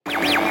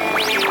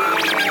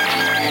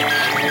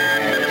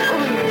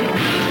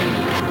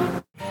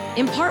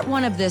In part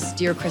one of this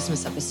Dear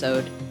Christmas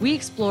episode, we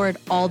explored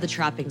all the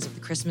trappings of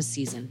the Christmas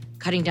season.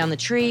 Cutting down the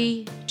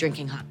tree,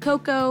 drinking hot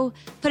cocoa,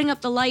 putting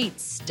up the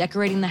lights,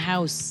 decorating the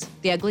house,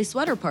 the ugly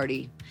sweater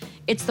party.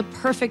 It's the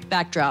perfect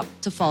backdrop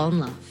to fall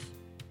in love.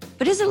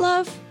 But is it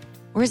love,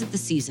 or is it the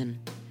season?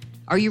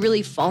 Are you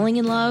really falling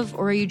in love,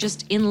 or are you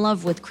just in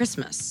love with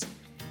Christmas?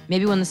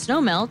 Maybe when the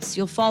snow melts,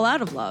 you'll fall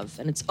out of love,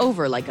 and it's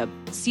over like a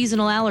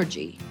seasonal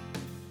allergy.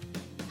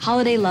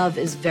 Holiday love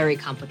is very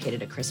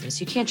complicated at Christmas.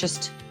 You can't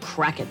just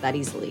crack it that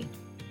easily.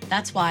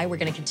 That's why we're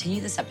going to continue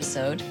this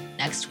episode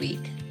next week,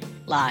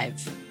 live.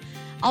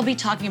 I'll be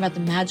talking about the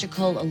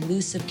magical,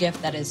 elusive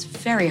gift that is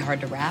very hard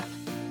to wrap,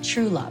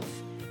 true love.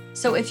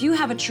 So if you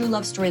have a true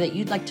love story that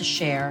you'd like to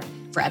share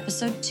for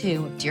episode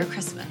 2 of Dear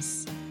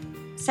Christmas,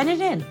 send it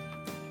in.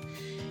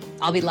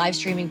 I'll be live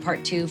streaming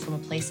part 2 from a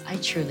place I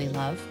truly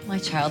love, my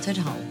childhood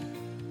home.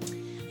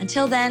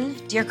 Until then,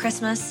 Dear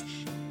Christmas,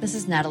 this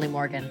is Natalie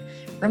Morgan,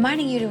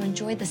 reminding you to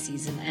enjoy the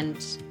season and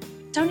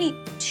don't eat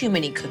too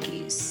many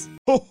cookies.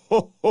 Ho,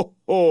 ho, ho,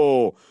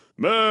 ho!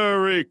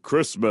 Merry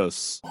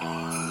Christmas!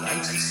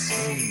 Lights are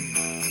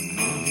singing,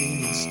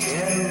 moving in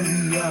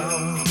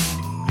stereo.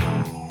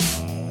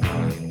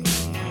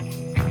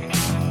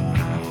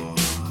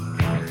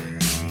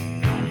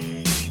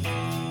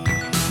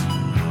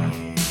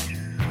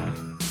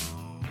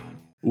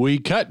 We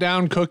cut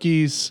down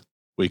cookies,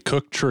 we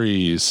cook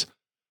trees.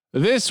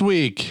 This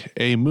week,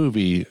 a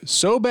movie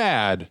so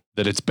bad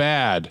that it's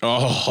bad.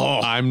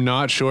 I'm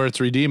not sure it's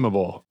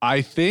redeemable.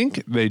 I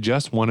think they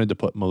just wanted to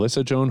put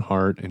Melissa Joan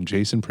Hart and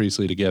Jason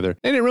Priestley together.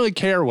 They didn't really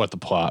care what the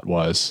plot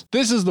was.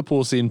 This is the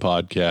Pool Scene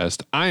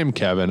Podcast. I am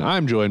Kevin.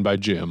 I'm joined by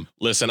Jim.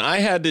 Listen, I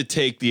had to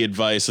take the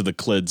advice of the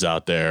Clids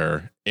out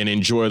there and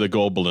enjoy the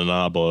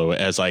Goldblum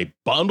as I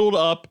bundled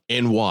up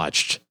and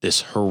watched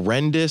this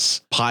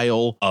horrendous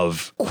pile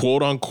of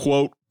quote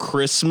unquote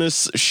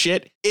Christmas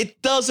shit.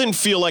 It doesn't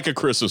feel like a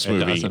Christmas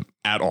movie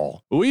at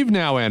all. We've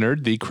now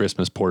entered the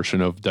Christmas portion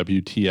of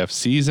WTF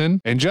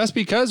season. And just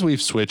because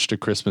we've switched to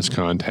Christmas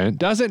content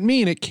doesn't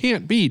mean it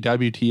can't be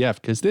WTF,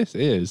 because this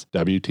is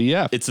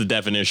WTF. It's the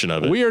definition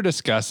of it. We are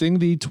discussing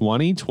the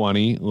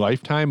 2020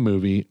 Lifetime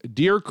movie,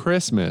 Dear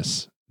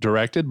Christmas,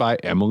 directed by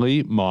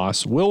Emily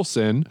Moss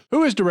Wilson,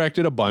 who has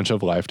directed a bunch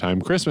of Lifetime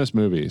Christmas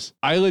movies.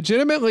 I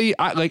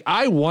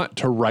want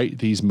to write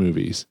these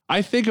movies.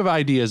 I think of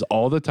ideas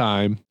all the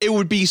time. It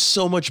would be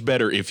so much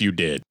better if you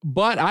did.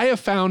 But I have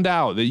found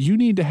out that you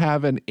need to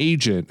have an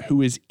agent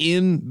who is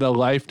in the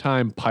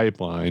Lifetime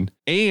pipeline,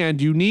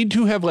 and you need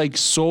to have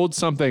sold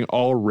something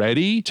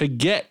already to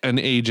get an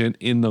agent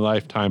in the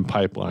Lifetime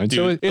pipeline.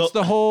 Dude, so it's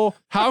the whole,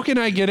 how can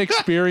I get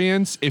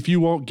experience if you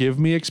won't give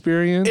me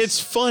experience? It's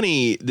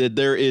funny that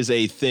there is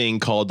a thing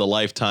called the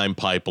Lifetime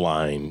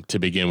Pipeline to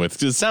begin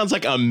with. It sounds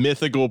like a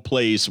mythical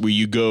place where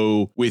you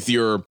go with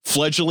your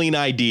fledgling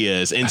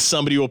ideas and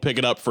somebody will pick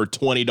it up for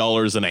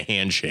 $20 and a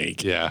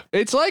handshake. Yeah.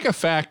 It's like a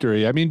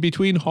factory. I mean,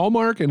 between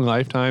Hallmark and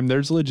Lifetime,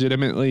 there's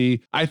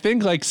legitimately, I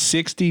think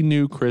 60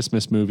 new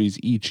Christmas movies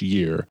each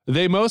year.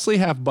 They mostly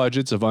have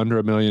budgets of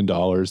under $1 million.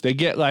 They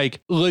get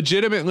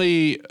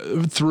legitimately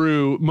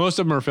through, most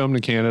of them are filmed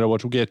in Canada,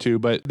 which we'll get to,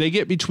 but they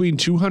get between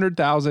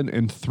 $200,000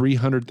 and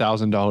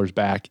 $300,000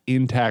 back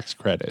in tax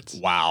credits.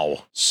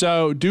 Wow.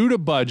 So due to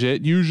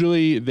budget,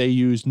 usually they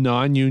use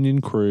non-union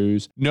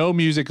crews, no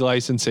music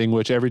licensing,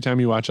 which every time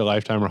you watch a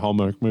Lifetime or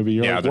Hallmark movie,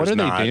 you're like, what are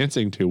they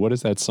dancing to? What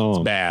is that song?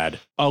 It's bad.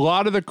 A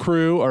lot of the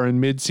crew are in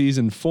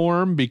mid-season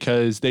form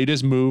because they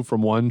just move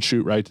from one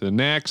shoot right to the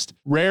next.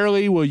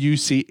 Rarely will you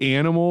see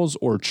animals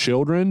or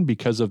children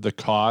because of the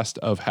cost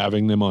of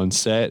having them on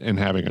set and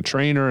having a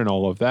trainer and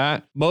all of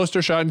that. Most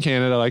are shot in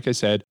Canada, like I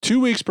said.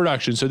 2 weeks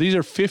production. So these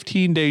are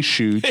 15-day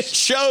shoots. It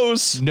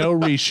shows. No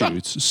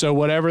reshoots. So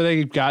whatever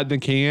they got in the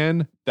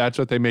can, that's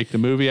what they make the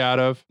movie out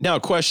of. Now,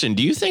 question.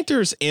 Do you think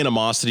there's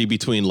animosity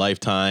between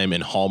Lifetime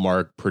and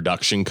Hallmark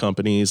production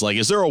companies?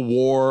 Is there a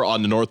war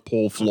on the North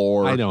Pole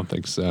floor? I don't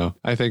think so.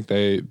 I think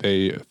they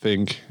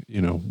think,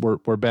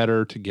 we're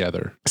better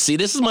together. See,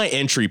 this is my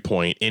entry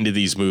point into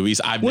these movies.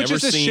 Which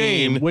is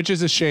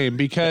a shame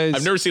because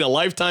I've never seen a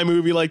Lifetime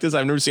movie like this.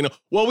 I've never seen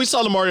we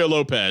saw the Mario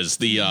Lopez.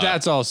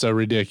 That's also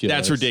ridiculous.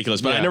 That's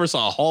ridiculous. But yeah. I never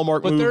saw a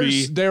Hallmark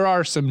movie. There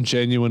are some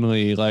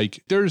genuinely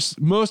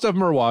most of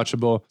them are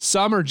watchable.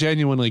 Some are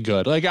genuinely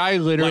good. I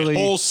literally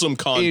wholesome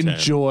content.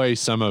 Enjoy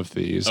some of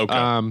these.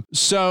 Okay.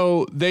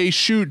 So they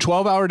shoot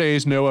 12-hour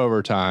days, no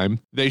overtime.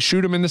 They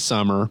shoot them in the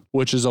summer,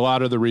 which is a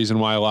lot of the reason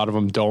why a lot of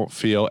them don't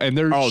feel. And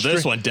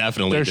this one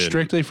definitely they're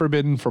strictly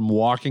forbidden from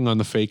walking on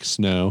the fake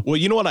snow. Well,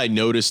 you know what I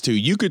noticed too?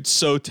 You could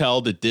so tell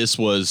that this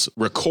was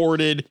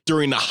recorded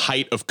during the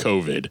height of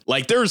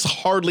COVID. There's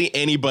hardly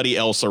anybody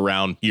else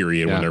around,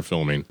 period, when they're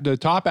filming. The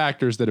top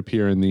actors that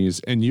appear in these,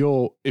 and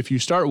if you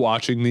start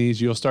watching these,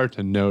 you'll start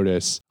to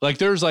notice.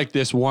 There's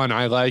this one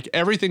I like.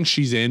 Everything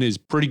she's in is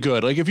pretty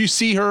good. If you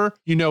see her,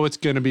 you know it's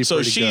going to be pretty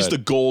good. So she's the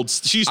gold.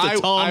 She's the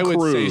Tom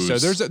Cruise. I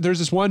would say so. There's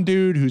this one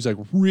dude who's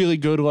really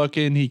good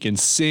looking. He can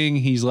sing.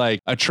 He's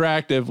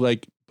attractive.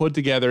 put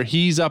together.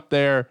 He's up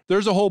there.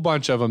 There's a whole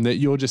bunch of them that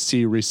you'll just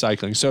see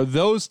recycling. So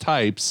those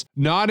types,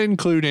 not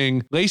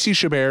including Lacey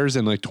Chabert's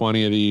in like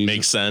 20 of these.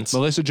 Makes sense.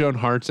 Melissa Joan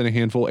Hart's in a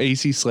handful.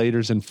 AC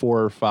Slater's in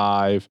 4 or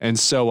 5, and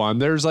so on.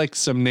 There's like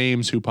some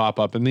names who pop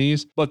up in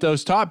these, but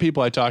those top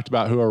people I talked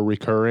about who are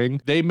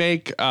recurring, they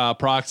make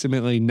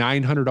approximately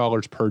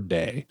 $900 per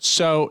day.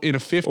 So in a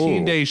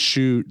 15-day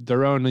shoot,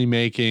 they're only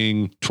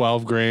making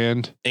 12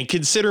 grand. And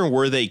considering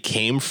where they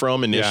came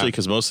from initially,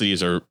 because most of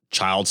these are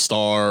child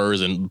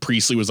stars, and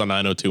Priestley was on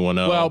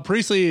 90210. Well,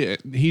 Priestley,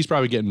 he's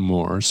probably getting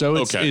more. So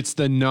it's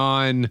the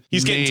non.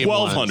 He's getting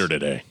 $1,200 a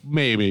day.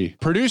 Maybe.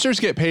 Producers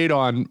get paid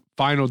on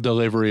final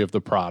delivery of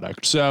the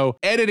product. So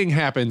editing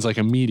happens like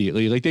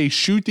immediately. Like they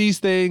shoot these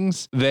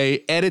things,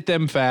 they edit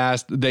them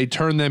fast, they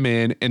turn them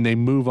in, and they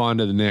move on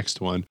to the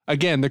next one.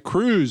 Again, the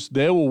crews,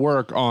 they will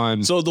work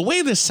on. So the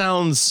way this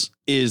sounds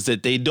is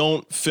that they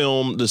don't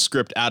film the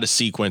script out of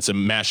sequence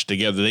and mash it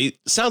together.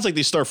 Sounds like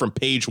they start from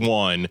page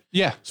 1.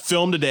 Yeah.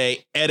 Film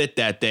today, edit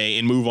that day,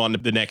 and move on to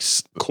the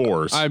next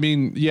course. I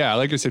mean, yeah,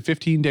 like I said,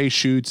 15-day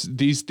shoots.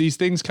 These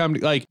things come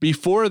like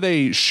before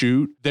they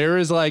shoot, there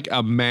is like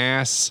a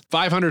mass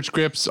 500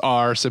 scripts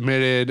are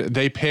submitted.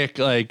 They pick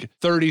like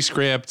 30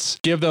 scripts,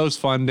 give those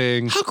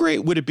funding. How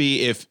great would it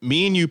be if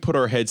me and you put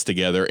our heads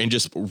together and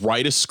just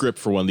write a script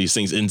for one of these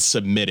things and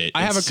submit it?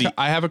 I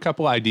have a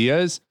couple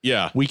ideas.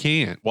 Yeah. We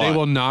can't. Why? They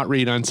will not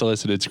read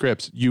unsolicited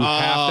scripts. You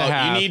have to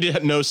have. You need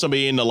to know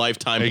somebody in the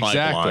Lifetime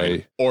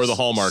pipeline or the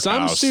Hallmark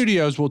Some house.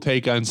 studios will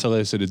take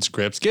unsolicited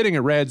scripts. Getting it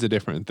read's a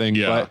different thing,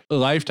 but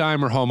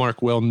Lifetime or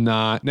Hallmark will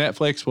not.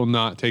 Netflix will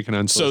not take an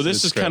unsolicited So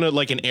this is kind of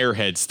like an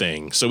Airheads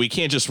thing. So we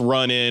can't just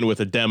run in with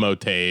a demo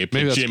tape.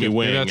 Maybe that's Jimmy good.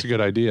 Wing. Maybe that's a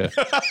good idea.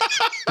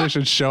 They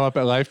should show up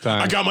at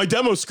Lifetime. I got my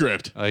demo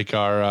script. Like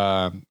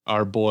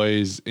our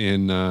boys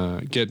in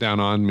Get Down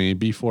on Me,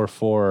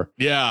 B44.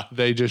 Yeah.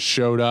 They just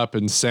showed up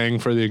and sang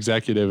for the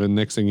executive, and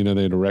next thing you know,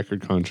 they had a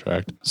record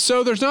contract.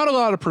 So there's not a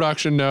lot of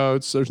production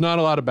notes. There's not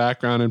a lot of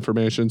background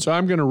information. So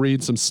I'm going to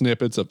read some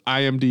snippets of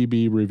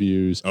IMDb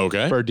reviews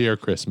for Dear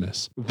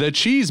Christmas. The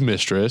Cheese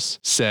Mistress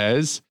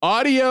says,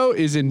 audio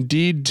is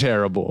indeed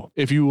terrible.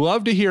 If you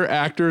love to hear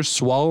actors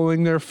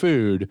swallowing their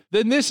food,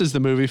 then this is the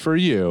movie for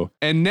you.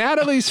 And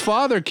Natalie's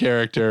father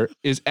character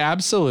is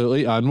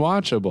absolutely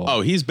unwatchable.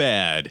 Oh, he's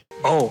bad.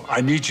 Oh,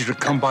 I need you to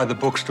come by the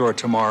bookstore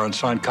tomorrow and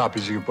sign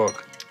copies of your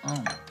book.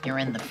 Oh, you're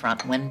in the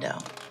front window.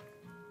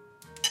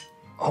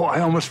 Oh, I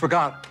almost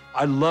forgot.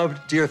 I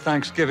loved Dear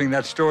Thanksgiving,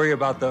 that story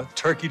about the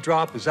turkey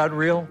drop. Is that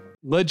real?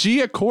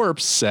 Legia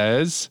Corpse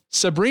says,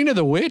 Sabrina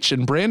the Witch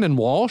and Brandon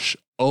Walsh?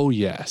 Oh,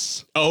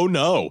 yes. Oh,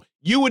 no.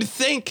 You would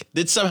think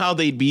that somehow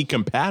they'd be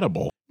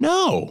compatible.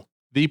 No.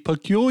 The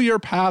Peculiar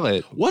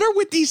Palate. What are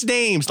with these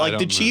names? Like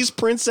the Cheese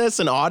Princess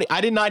and Audie?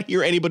 I did not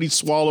hear anybody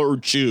swallow or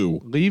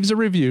chew. Leaves a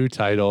review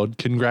titled,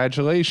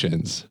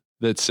 Congratulations,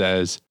 that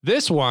says,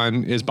 this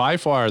one is by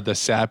far the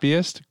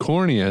sappiest,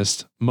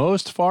 corniest,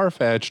 most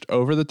far-fetched,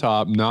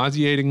 over-the-top,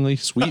 nauseatingly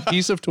sweet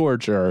piece of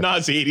torture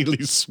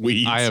nauseatingly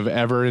sweet I have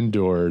ever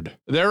endured.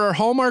 There are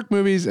Hallmark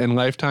movies and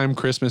Lifetime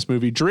Christmas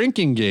movie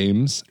drinking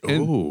games.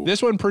 And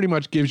this one pretty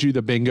much gives you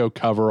the bingo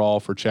coverall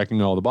for checking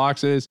all the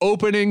boxes.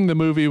 Opening the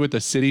movie with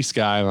the city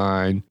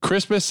skyline,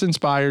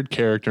 Christmas-inspired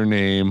character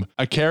name,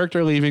 a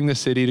character leaving the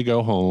city to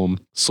go home,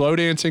 slow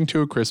dancing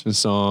to a Christmas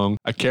song,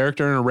 a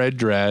character in a red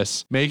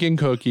dress, making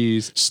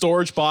cookies.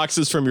 Storage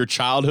boxes from your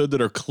childhood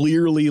that are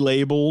clearly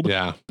labeled.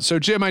 Yeah. So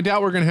Jim, I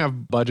doubt we're going to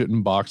have budget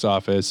and box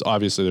office.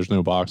 Obviously, there's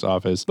no box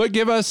office, but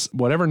give us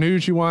whatever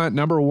news you want,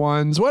 number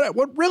ones,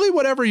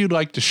 whatever you'd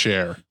like to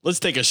share. Let's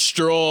take a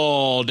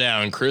stroll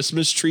down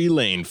Christmas Tree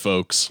Lane,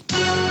 folks.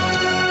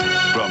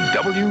 From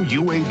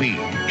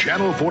WUAB,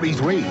 Channel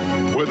 43,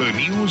 where the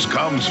news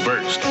comes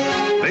first.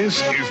 This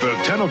is the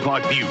 10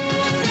 o'clock news.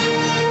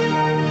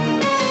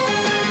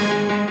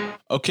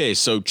 Okay,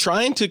 so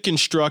trying to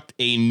construct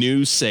a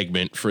news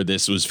segment for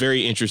this was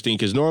very interesting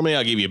because normally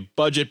I'll give you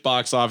budget,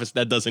 box office.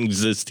 That doesn't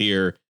exist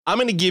here. I'm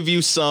going to give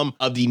you some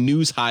of the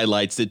news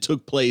highlights that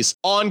took place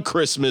on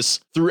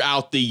Christmas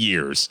throughout the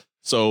years.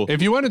 So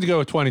if you wanted to go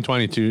with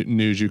 2022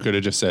 news, you could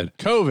have just said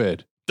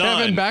COVID. Done.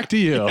 Kevin, back to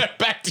you. Yeah,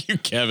 back to you,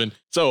 Kevin.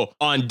 So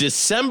on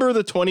December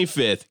the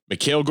 25th,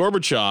 Mikhail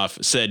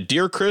Gorbachev said,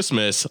 Dear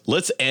Christmas,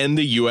 let's end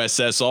the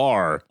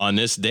USSR. On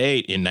this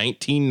date in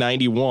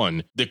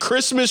 1991, the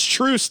Christmas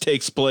truce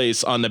takes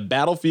place on the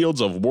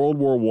battlefields of World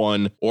War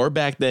I, or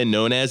back then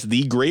known as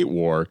the Great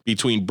War,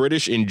 between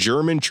British and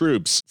German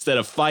troops. Instead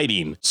of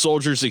fighting,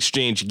 soldiers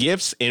exchange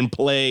gifts and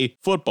play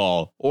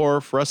football, or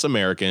for us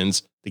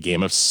Americans, the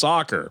game of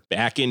soccer,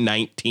 back in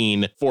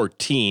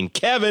 1914.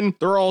 Kevin,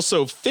 there are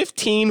also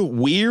 15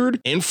 weird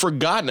and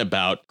forgotten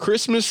about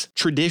Christmas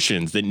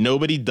traditions that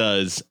nobody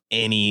does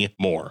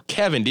anymore.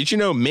 Kevin, did you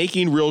know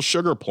making real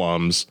sugar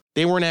plums,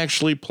 they weren't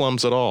actually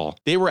plums at all.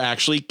 They were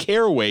actually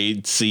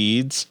caraway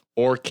seeds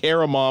or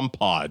caramel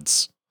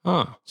pods.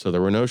 Huh. So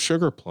there were no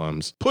sugar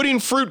plums. Putting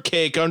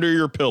fruitcake under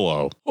your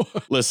pillow.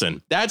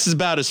 Listen, that's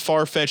about as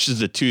far-fetched as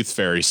the Tooth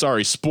Fairy.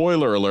 Sorry,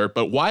 spoiler alert,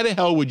 but why the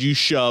hell would you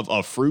shove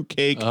a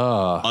fruitcake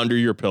under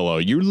your pillow?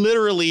 You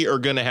literally are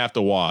going to have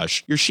to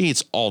wash your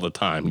sheets all the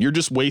time. You're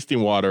just wasting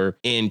water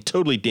and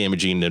totally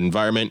damaging the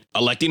environment.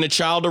 Electing a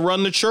child to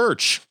run the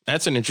church.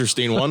 That's an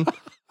interesting one.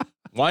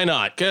 Why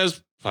not?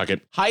 Because fuck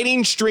it.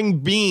 Hiding string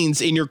beans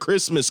in your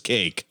Christmas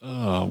cake.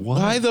 What?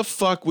 Why the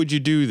fuck would you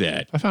do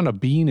that? If I found a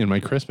bean in my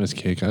Christmas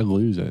cake, I'd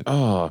lose it.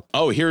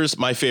 Oh, here's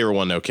my favorite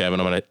one though, Kevin.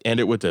 I'm going to end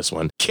it with this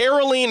one.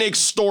 Caroling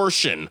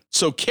extortion.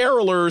 So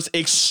carolers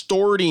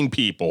extorting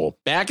people.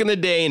 Back in the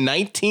day, in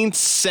 19th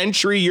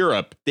century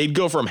Europe, they'd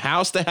go from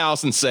house to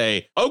house and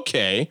say,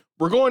 okay,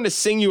 we're going to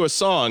sing you a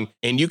song,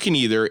 and you can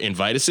either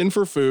invite us in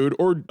for food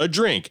or a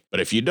drink. But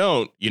if you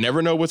don't, you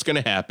never know what's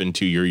going to happen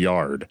to your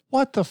yard.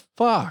 What the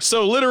fuck?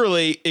 So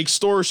literally,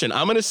 extortion.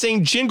 I'm going to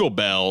sing Jingle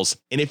Bells,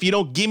 and if you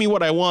don't give me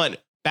what I want,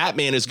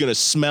 Batman is going to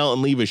smell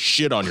and leave a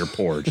shit on your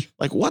porch.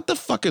 Like, what the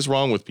fuck is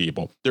wrong with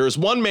people? There is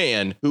one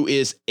man who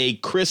is a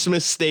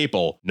Christmas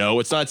staple. No,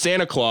 it's not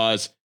Santa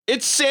Claus.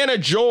 It's Santa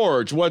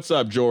George. What's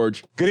up,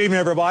 George? Good evening,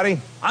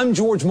 everybody. I'm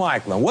George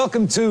Michael, and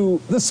welcome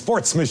to The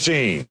Sports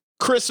Machine.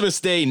 Christmas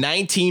Day,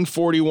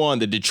 1941,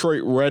 the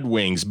Detroit Red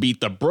Wings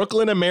beat the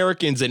Brooklyn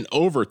Americans in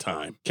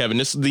overtime. Kevin,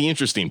 this is the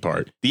interesting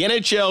part. The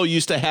NHL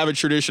used to have a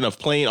tradition of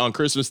playing on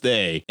Christmas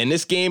Day, and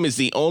this game is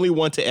the only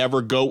one to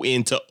ever go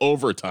into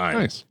overtime.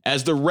 Nice.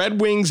 As the Red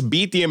Wings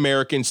beat the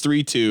Americans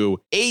 3-2,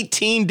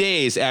 18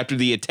 days after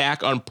the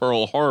attack on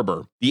Pearl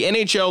Harbor. The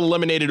NHL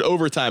eliminated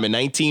overtime in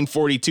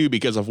 1942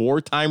 because of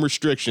wartime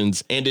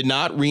restrictions and did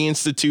not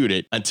reinstitute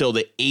it until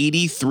the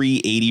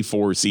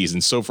 83-84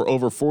 season. So for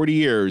over 40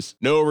 years,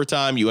 no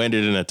overtime, you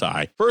ended in a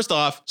tie. First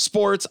off,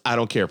 sports, I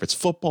don't care if it's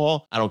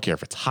football, I don't care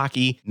if it's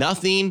hockey,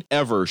 nothing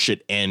ever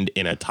should end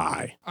in a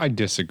tie. I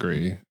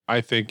disagree. I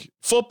think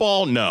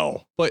football,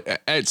 no.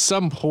 But at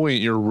some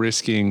point, you're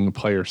risking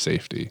player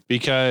safety,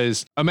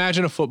 because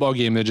imagine a football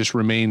game that just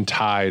remained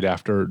tied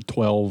after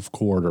 12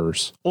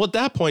 quarters. Well, at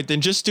that point, then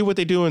just do what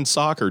they do in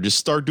soccer. Just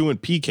start doing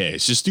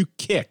PKs. Just do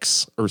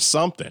kicks or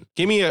something.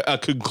 Give me a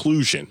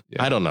conclusion.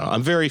 Yeah. I don't know.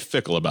 I'm very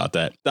fickle about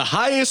that. The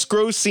highest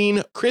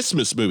grossing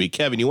Christmas movie.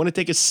 Kevin, you want to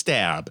take a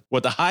stab?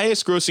 What the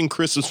highest grossing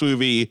Christmas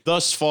movie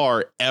thus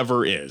far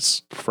ever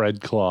is? Fred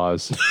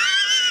Claus.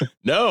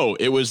 No,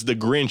 it was The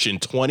Grinch in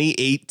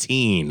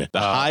 2018. The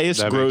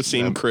highest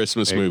grossing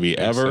Christmas movie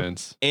ever.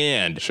 Sense.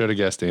 And should have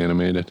guessed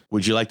animated.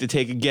 Would you like to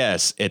take a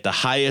guess at the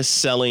highest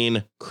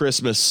selling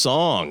Christmas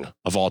song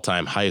of all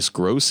time? Highest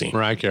grossing?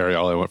 Mariah Carey,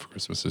 All I Want for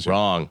Christmas Is You.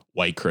 Wrong.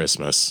 White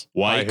Christmas.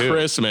 White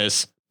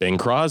Christmas. Bing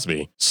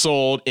Crosby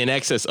sold in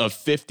excess of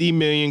 50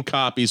 million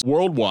copies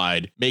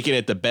worldwide, making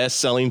it the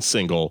best-selling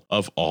single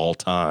of all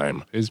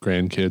time. His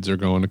grandkids are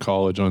going to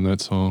college on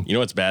that song. You know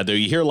what's bad, though?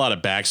 You hear a lot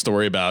of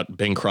backstory about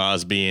Bing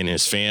Crosby and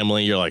his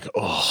family. You're like,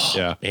 oh,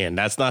 yeah, man,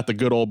 that's not the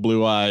good old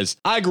Blue Eyes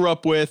I grew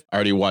up with. I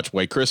already watched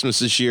White Christmas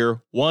this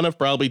year, one of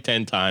probably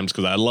 10 times,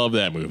 because I love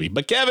that movie.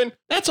 But Kevin,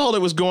 that's all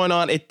that was going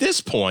on at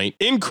this point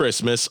in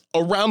Christmas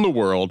around the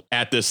world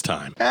at this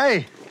time.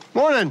 Hey,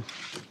 morning.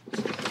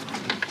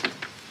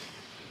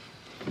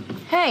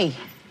 Hey.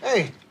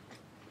 Hey.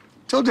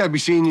 Told you I'd be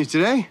seeing you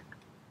today.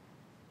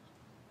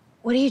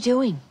 What are you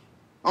doing?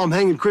 Oh, I'm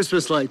hanging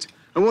Christmas lights.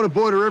 I want to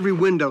border every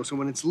window so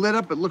when it's lit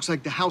up, it looks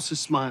like the house is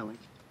smiling.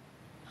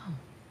 Oh.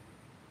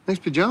 Nice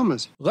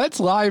pajamas.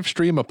 Let's live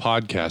stream a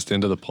podcast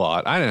into the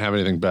plot. I didn't have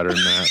anything better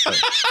than that,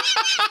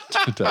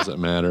 but it doesn't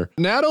matter.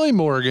 Natalie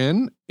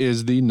Morgan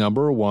is the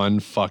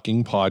 #1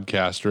 fucking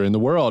podcaster in the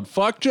world.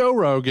 Fuck Joe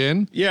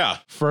Rogan. Yeah.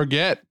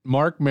 Forget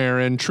Mark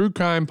Maron. True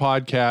crime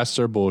podcasts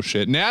are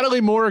bullshit.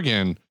 Natalie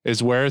Morgan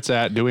is where it's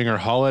at, doing her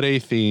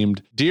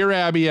holiday-themed Dear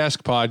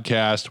Abby-esque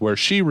podcast where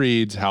she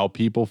reads how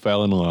people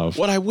fell in love.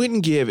 What I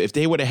wouldn't give if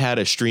they would have had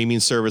a streaming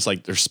service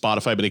like their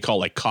Spotify, but they call it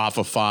like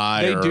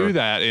Coffify. They do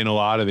that in a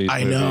lot of these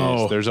movies.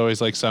 Know. There's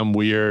always like some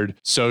weird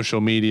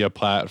social media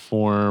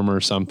platform or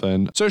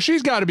something. So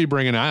she's got to be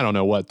bringing, I don't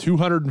know what,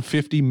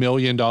 $250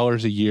 million a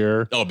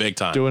year. Oh, big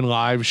time. Doing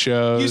live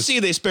shows. You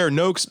see, they spare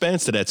no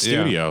expense to that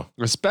studio.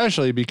 Yeah.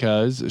 Especially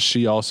because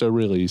she also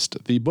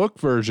released the book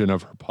version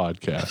of her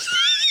podcast.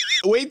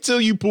 Wait till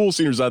you pool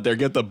sceners out there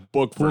get the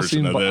book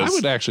version of this. I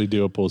would actually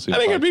do a pool scene. I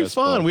think it'd be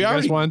fun. We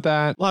already want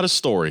that. A lot of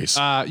stories.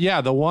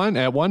 Yeah, the one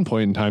at one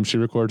point in time she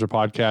records her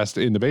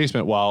podcast in the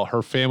basement while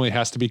her family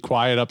has to be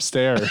quiet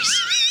upstairs.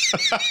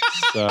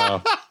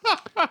 So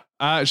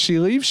she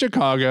leaves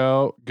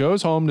Chicago,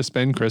 goes home to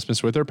spend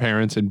Christmas with her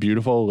parents in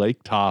beautiful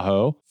Lake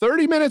Tahoe.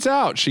 30 minutes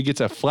out, she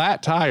gets a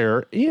flat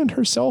tire and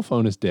her cell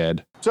phone is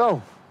dead.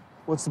 So,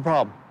 what's the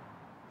problem?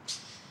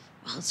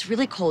 Well, it's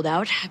really cold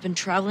out. I've been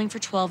traveling for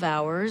 12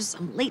 hours.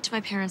 I'm late to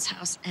my parents'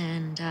 house,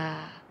 and,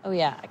 oh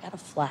yeah, I got a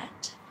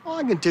flat. Well,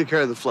 I can take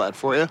care of the flat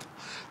for you.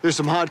 There's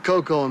some hot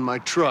cocoa in my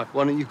truck.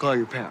 Why don't you call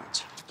your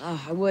parents?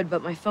 Oh, I would,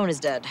 but my phone is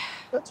dead.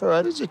 That's all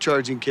right. There's a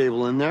charging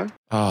cable in there.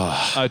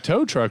 A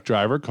tow truck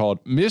driver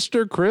called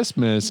Mr.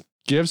 Christmas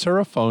gives her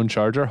a phone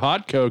charger,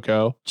 hot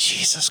cocoa,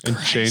 Jesus and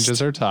Christ. changes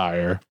her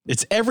tire.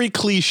 It's every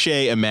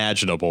cliche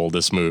imaginable,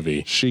 this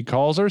movie. She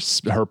calls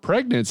her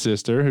pregnant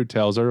sister, who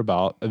tells her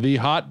about the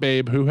hot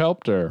babe who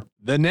helped her.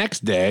 The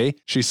next day,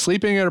 she's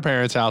sleeping at her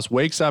parents' house,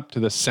 wakes up to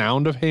the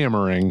sound of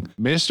hammering.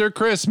 Mr.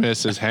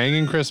 Christmas is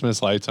hanging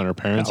Christmas lights on her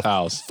parents'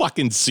 house.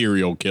 Fucking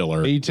serial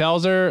killer. He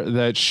tells her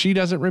that she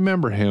doesn't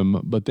remember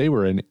him, but they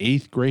were an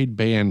 8th grade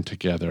band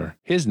together.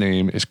 His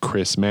name is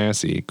Chris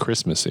Massey,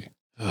 Christmassy.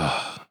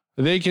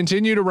 They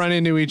continue to run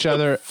into each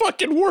other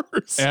fucking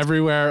worse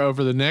everywhere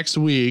over the next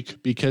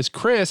week because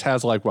Chris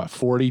has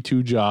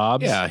 42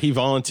 jobs. Yeah, he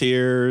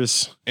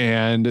volunteers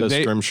and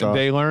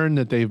they learn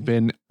that they've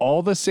been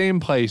all the same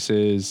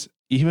places,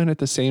 even at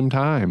the same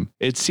time.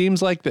 It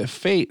seems like that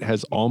fate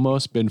has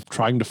almost been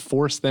trying to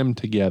force them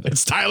together.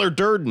 It's Tyler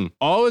Durden.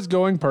 All is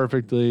going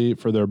perfectly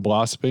for their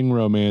blossoming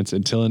romance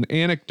until an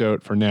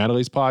anecdote for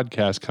Natalie's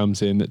podcast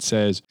comes in that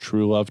says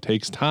true love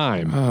takes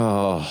time.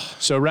 Oh.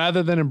 So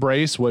rather than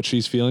embrace what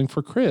she's feeling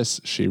for Chris,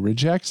 she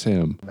rejects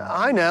him.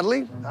 Hi,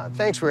 Natalie.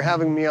 Thanks for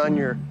having me on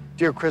your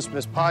Dear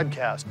Christmas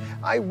podcast.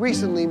 I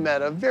recently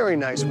met a very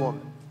nice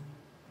woman.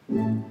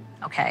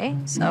 Okay,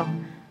 so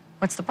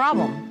what's the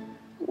problem?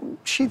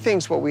 She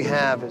thinks what we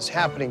have is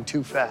happening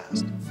too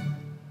fast.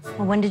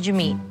 Well, when did you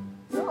meet?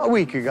 A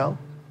week ago.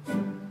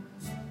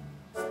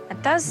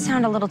 That does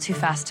sound a little too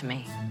fast to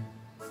me.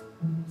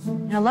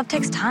 Love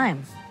takes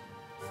time,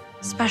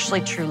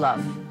 especially true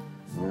love.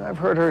 I've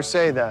heard her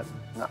say that.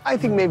 I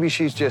think maybe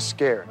she's just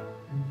scared.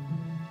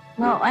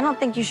 Well, I don't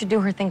think you should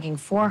do her thinking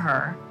for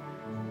her.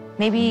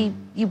 Maybe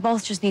you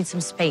both just need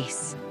some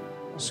space.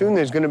 Soon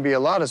there's going to be a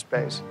lot of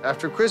space.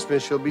 After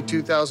Christmas, she'll be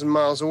 2,000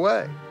 miles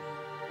away.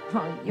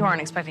 Well, you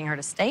aren't expecting her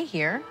to stay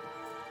here,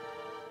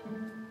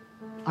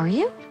 are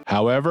you?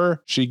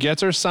 However, she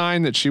gets her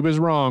sign that she was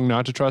wrong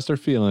not to trust her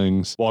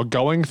feelings. While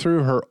going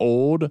through her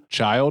old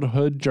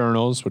childhood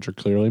journals, which are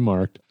clearly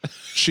marked,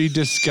 she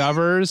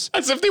discovers...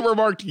 As if they were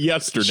marked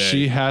yesterday.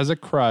 She has a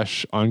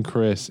crush on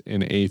Chris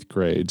in 8th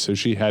grade. So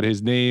she had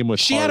his name with...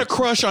 She had a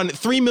crush on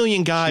 3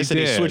 million guys that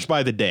he switched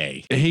by the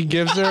day. He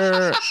gives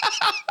her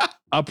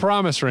a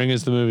promise ring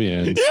as the movie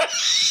ends.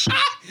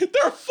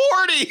 They're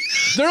 40.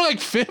 They're like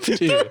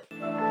 50.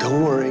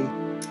 Don't worry.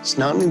 It's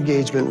not an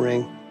engagement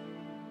ring.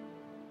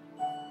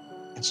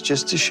 It's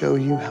just to show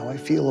you how I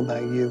feel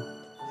about you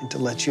and to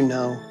let you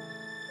know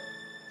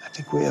I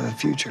think we have a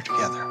future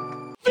together.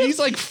 He's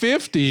like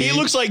 50. He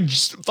looks like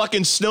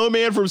fucking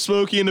Snowman from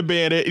Smokey and the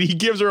Bandit, and he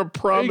gives her a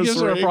promise ring. He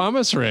gives her a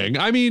promise ring.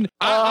 I mean,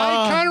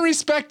 I kind of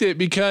respect it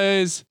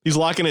because... He's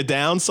locking it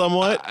down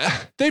somewhat.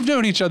 They've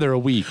known each other a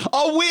week.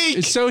 A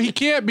week! So he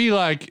can't be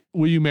like,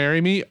 will you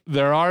marry me?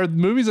 There are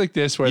movies like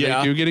this where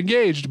they do get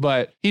engaged,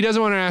 but he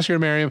doesn't want to ask her to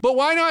marry him. But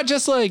why not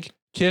just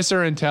kiss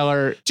her and tell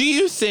her? Do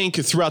you think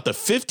throughout the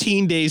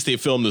 15 days they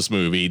filmed this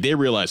movie, they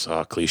realized,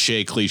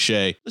 cliche.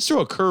 Let's throw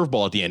a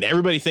curveball at the end.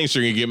 Everybody thinks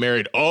they're going to get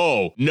married.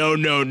 Oh,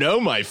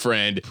 no, my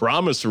friend.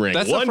 Promise ring.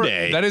 One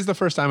day. That is the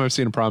first time I've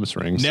seen a promise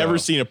ring. Never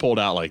seen it pulled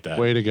out like that.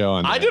 Way to go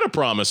on that. I did a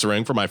promise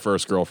ring for my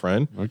first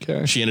girlfriend.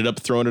 Okay. She ended up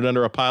throwing it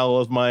under a pile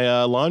of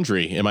my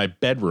laundry in my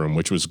bedroom,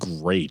 which was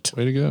great.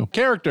 Way to go.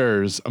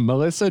 Characters.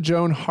 Melissa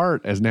Joan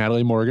Hart as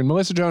Natalie Morgan.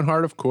 Melissa Joan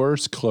Hart, of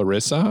course,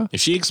 Clarissa.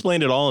 And she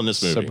explained it all in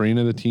this movie.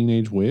 Sabrina the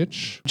Teenage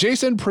Witch.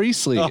 Jason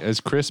Priestley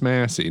as Chris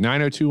Massey.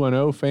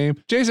 90210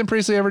 fame. Jason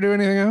Priestley ever do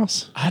anything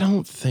else? I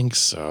don't think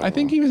so. I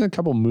think he was in a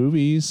couple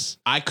movies.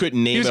 I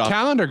couldn't name it. He was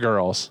Calendar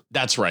Girls.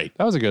 That's right.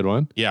 That was a good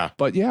one. Yeah.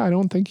 But yeah, I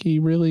don't think he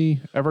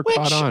really ever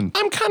caught on.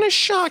 I'm kind of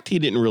shocked he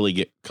didn't really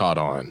get caught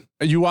on.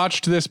 You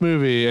watched this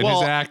movie and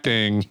his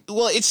acting.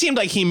 Well, it seemed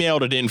like he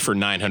mailed it in for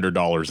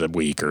 $900 a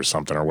week or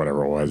something or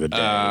whatever it was a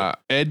day.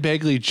 Ed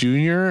Begley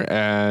Jr.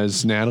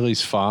 as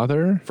Natalie's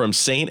father. From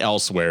Saint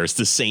Elsewhere's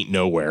to Saint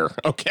Nowhere.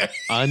 Okay.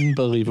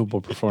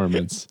 Unbelievable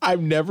performance.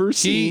 I've never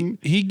seen.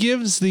 He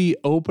gives the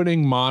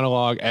opening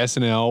monologue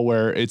SNL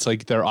where it's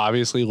like they're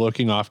obviously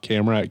looking off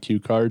camera at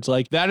cue cards.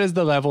 Like that is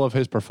the level of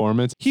his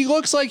performance. He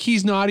looks like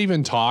he's not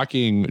even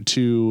talking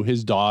to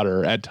his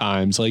daughter at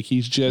times. Like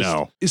he's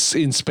just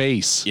in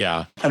space. Yeah.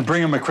 And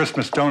bring him a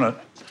Christmas donut.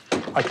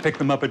 I picked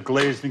them up at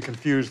Glazed and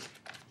Confused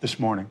this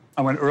morning.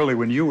 I went early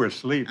when you were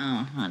asleep.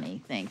 Oh,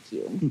 honey, thank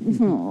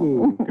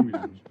you.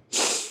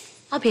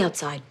 I'll be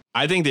outside.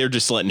 I think they're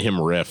just letting him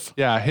riff.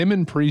 Yeah, him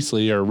and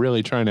Priestley are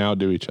really trying to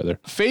outdo each other.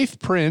 Faith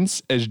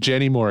Prince as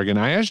Jenny Morgan.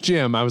 I asked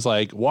Jim, I was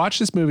like, watch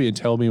this movie and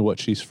tell me what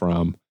she's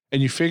from.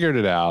 And you figured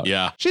it out.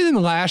 Yeah. She's in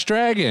The Last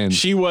Dragon.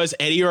 She was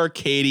Eddie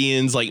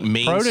Arcadian's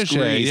main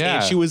protege,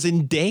 and she was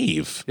in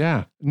Dave.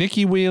 Yeah.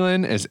 Nikki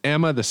Whelan as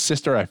Emma, the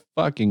sister I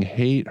fucking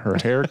hate. Her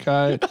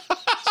haircut.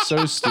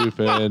 so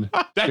stupid.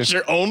 That's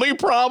your only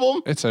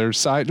problem? It's her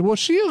side. Well,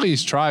 she at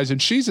least tries,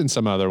 and she's in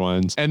some other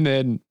ones. And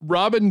then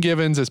Robin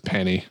Givens is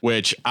Penny.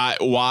 Which,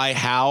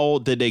 how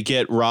did they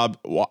get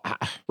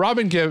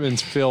Robin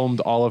Givens filmed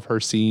all of her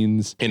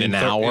scenes in an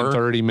hour? In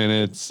 30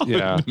 minutes.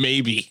 Yeah.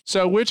 Maybe.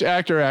 So which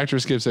actor or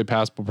actress gives a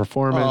passable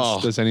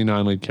performance? Does any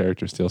non-lead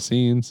character steal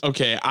scenes?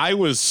 Okay, I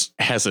was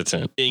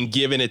hesitant in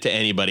giving it to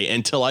anybody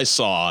until I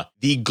saw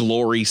the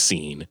glory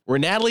scene where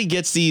Natalie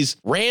gets these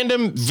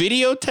random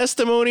video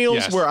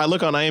testimonials where I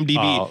look on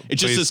IMDb. It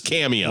just says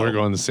cameo. We're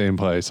going the same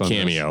place on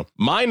cameo.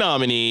 My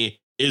nominee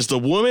is the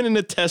woman in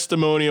the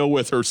testimonial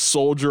with her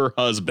soldier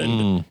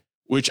husband,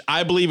 which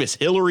I believe is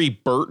Hillary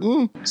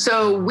Burton.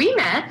 So we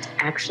met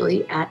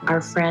actually at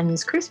our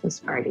friend's Christmas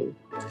party.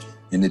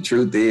 And the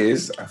truth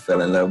is, I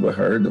fell in love with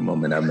her the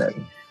moment I met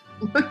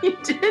her. You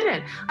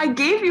didn't. I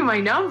gave you my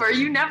number.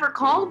 You never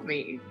called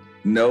me.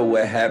 No,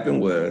 what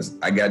happened was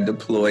I got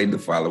deployed the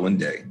following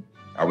day.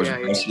 I was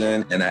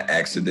wrestling and I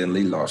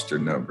accidentally lost her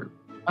number.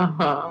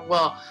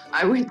 Well,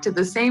 I went to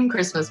the same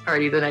Christmas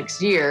party the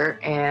next year,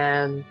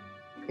 and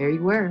there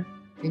you were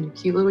in your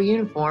cute little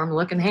uniform,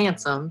 looking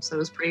handsome. So it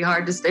was pretty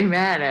hard to stay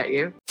mad at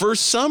you. For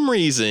some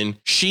reason,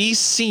 she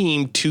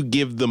seemed to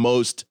give the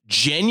most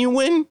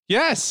genuine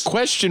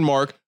question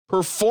mark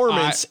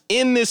performance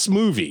in this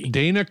movie.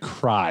 Dana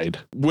cried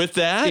with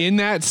that in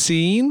that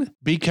scene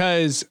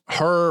because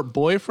her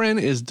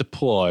boyfriend is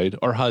deployed,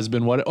 or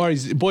husband,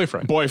 his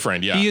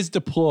boyfriend. Yeah. He is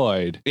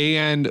deployed,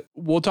 and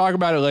we'll talk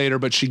about it later,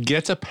 but she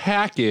gets a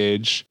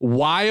package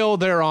while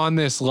they're on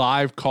this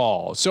live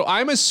call. So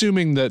I'm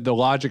assuming that the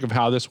logic of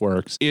how this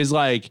works is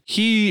like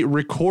he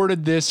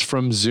recorded this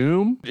from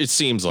Zoom. It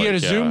seems like he had a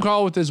Zoom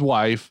call with his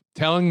wife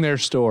telling their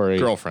story.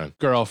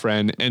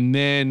 Girlfriend. And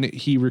then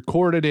he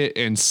recorded it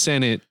and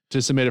sent it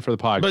to submit it for the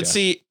podcast. But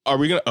see,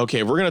 we're going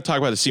to talk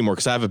about the scene more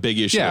because I have a big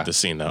issue with the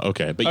scene though.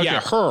 Okay. But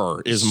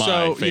her is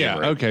my favorite.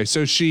 Yeah. Okay.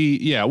 So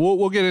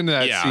we'll get into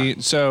that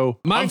scene. So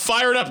I'm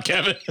fired up,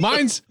 Kevin.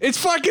 It's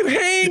fucking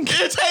Hank.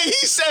 It's Hank.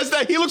 He says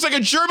that he looks like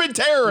a German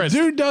terrorist.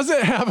 Dude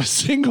doesn't have a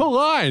single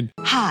line.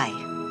 Hi,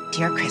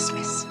 dear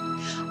Christmas.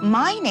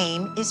 My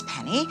name is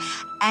Penny,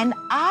 and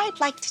I'd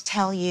like to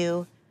tell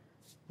you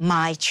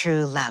my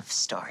true love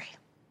story.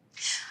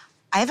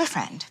 I have a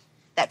friend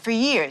that for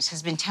years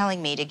has been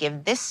telling me to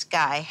give this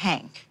guy,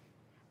 Hank,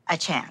 a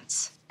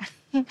chance.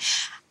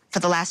 For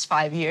the last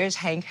 5 years,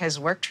 Hank has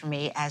worked for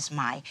me as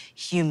my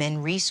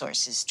human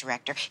resources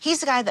director. He's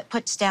the guy that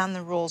puts down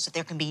the rules that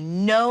there can be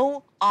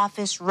no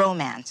office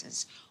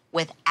romances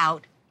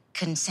without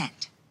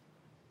consent.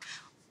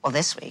 Well,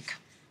 this week,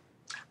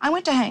 I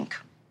went to Hank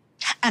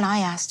and I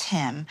asked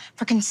him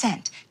for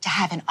consent to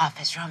have an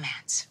office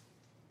romance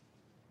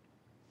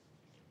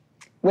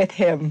with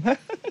him.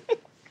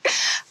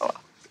 Well,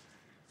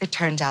 it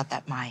turns out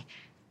that my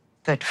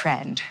good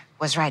friend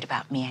was right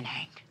about me and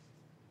Hank.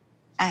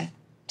 And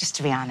just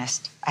to be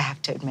honest, I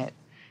have to admit,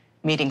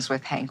 meetings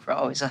with Hank were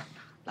always a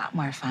lot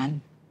more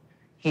fun.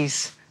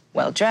 He's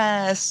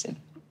well-dressed and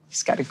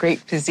he's got a great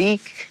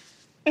physique.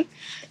 It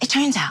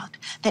turns out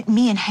that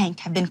me and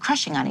Hank have been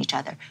crushing on each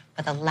other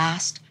for the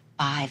last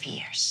 5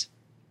 years.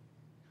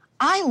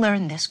 I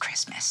learned this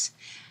Christmas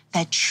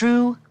that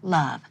true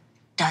love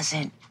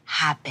doesn't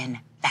happen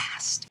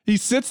fast. He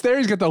sits there.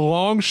 He's got the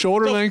long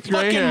shoulder-length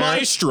gray hair.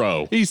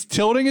 Maestro. He's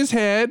tilting his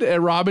head at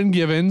Robin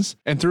Givens.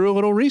 And through a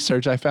little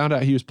research, I found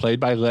out he was played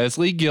by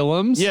Leslie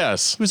Gillums.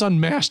 Yes. He was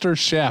on Master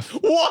Chef.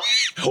 What?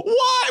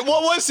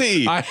 What was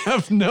he? I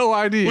have no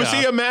idea. Was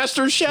he a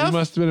Master Chef? He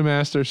must have been a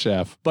Master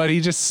Chef. But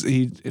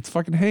it's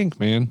fucking Hank,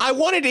 man. I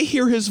wanted to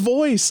hear his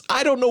voice.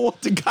 I don't know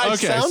what the guy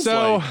sounds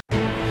like.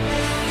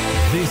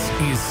 This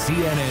is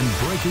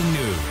CNN Breaking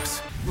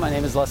News. My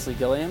name is Leslie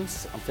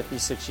Gilliams. I'm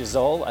 56 years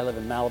old. I live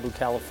in Malibu,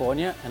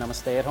 California, and I'm a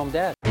stay-at-home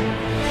dad.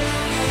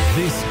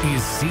 This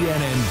is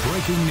CNN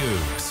Breaking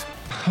News.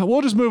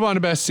 We'll just move on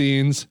to best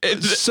scenes.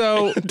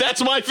 So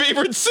that's my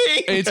favorite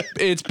scene.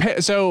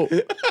 So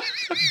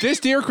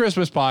this Dear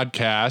Christmas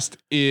podcast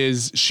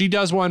she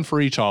does one for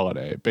each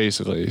holiday,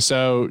 basically.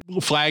 So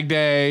Flag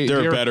Day,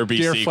 there better be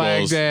Dear sequels.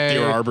 Flag Day,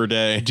 Dear Arbor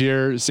Day,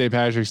 Dear St.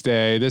 Patrick's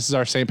Day. This is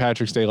our St.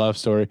 Patrick's Day love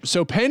story.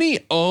 So Penny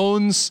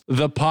owns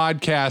the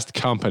podcast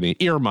company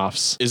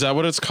Earmuffs. Is that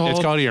what it's called?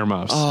 It's called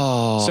Earmuffs.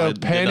 Oh, so I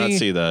did not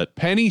see that.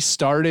 Penny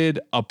started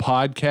a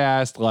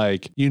podcast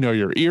like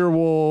your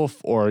Earwolf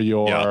or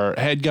your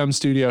Headgum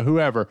Studio,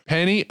 whoever.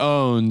 Penny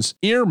owns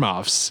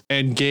Earmuffs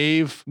and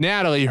gave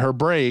Natalie her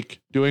break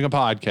doing a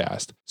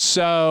podcast.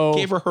 So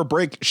gave her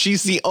break.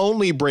 She's the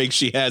only break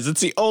she has.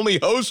 It's the only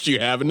host you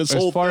have in this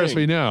whole thing. As far as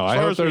we know. I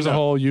hope there's a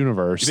whole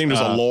universe. You think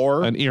there's a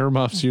lore? An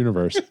Earmuffs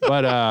universe.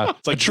 But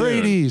it's like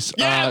Atreides.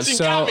 Yes, you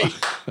got me.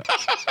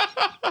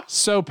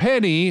 So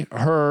Penny,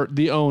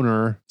 the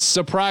owner,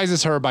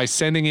 surprises her by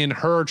sending in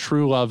her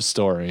true love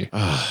story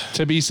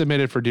to be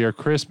submitted for Dear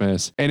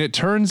Christmas. And it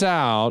turns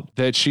out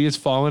that she has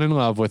fallen in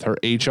love with her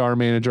HR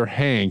manager,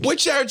 Hank.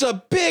 Which there's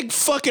a big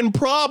fucking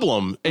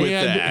problem with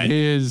and that.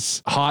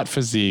 His hot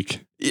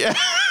physique. Yeah.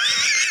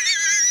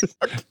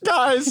 God,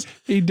 eyes.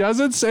 He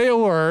doesn't say a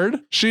word.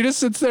 She just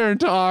sits there and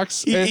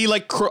talks. He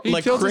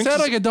tilts his head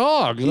like a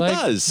dog. He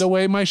does. The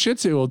way my Shih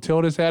Tzu will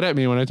tilt his head at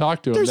me when I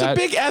talk to him. There's a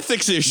big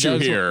ethics issue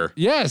here.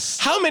 Yes.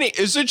 How many?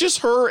 Is it just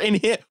her and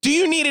him? Do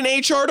you need an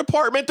HR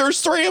department?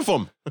 There's 3 of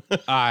them.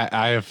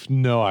 I have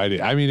no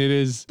idea. I mean, it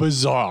is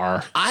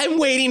bizarre. I'm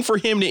waiting for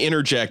him to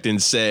interject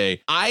and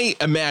say, I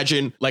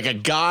imagine like a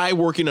guy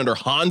working under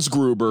Hans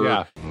Gruber.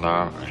 Yeah.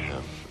 Now I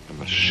have a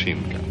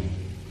machine gun.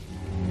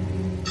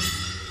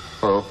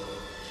 Ho,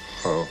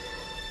 ho,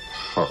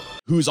 ho.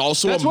 Who's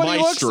also That's a what he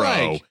looks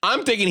maestro. like.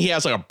 I'm thinking he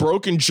has like a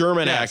broken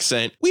German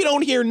accent. We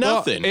don't hear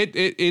nothing. Well,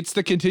 it's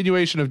the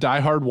continuation of Die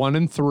Hard 1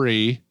 and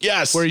 3.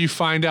 Yes. Where you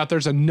find out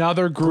there's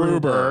another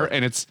Gruber.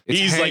 And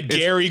he's like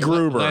Gary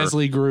Gruber.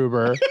 Leslie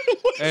Gruber.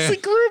 Leslie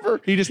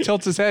Gruber. He just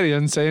tilts his head. He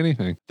doesn't say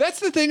anything. That's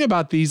the thing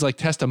about these like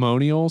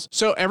testimonials.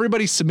 So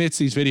everybody submits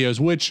these videos,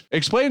 which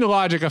explain the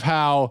logic of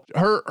how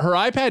her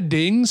iPad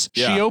dings.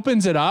 Yeah. She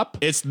opens it up.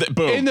 It's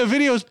boom. And the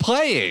video's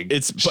playing.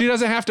 She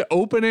doesn't have to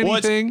open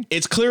anything.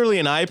 It's clearly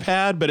an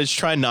iPad, but it's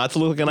trying not to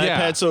look like an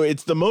iPad. So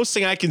it's the most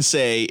thing I can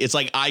say. It's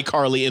like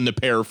iCarly in the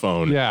Pear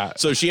phone. Yeah.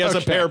 So she has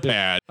a Pear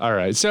pad. All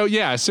right. So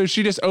so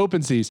she just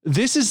opens these.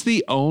 This is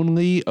the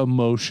only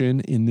emotion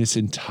in this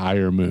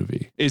entire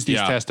movie is these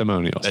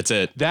testimonials. That's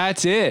it.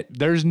 That's it.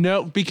 There's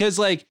because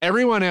like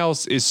everyone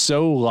else is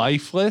so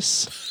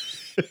lifeless.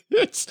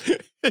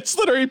 It's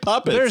literally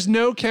puppets. There's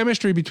no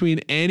chemistry between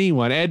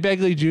anyone. Ed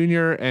Begley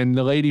Jr. and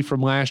the lady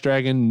from Last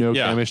Dragon, no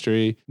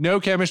chemistry. No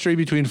chemistry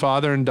between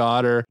father and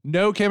daughter.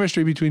 No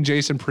chemistry between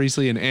Jason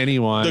Priestley and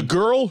anyone. The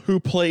girl who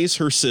plays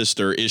her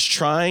sister is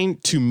trying,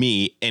 to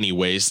me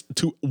anyways,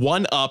 to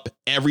one up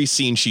every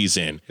scene she's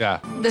in. Yeah.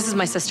 This is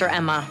my sister,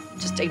 Emma.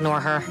 Just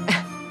ignore her.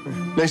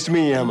 Nice to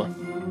meet you, Emma.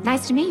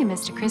 Nice to meet you,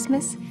 Mr.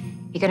 Christmas.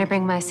 You gonna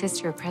bring my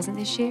sister a present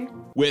this year?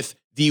 With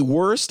the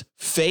worst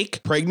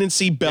fake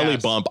pregnancy belly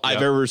bump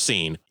I've ever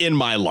seen in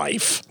my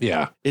life.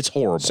 Yeah. It's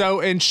horrible.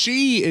 So, and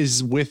she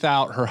is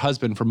without her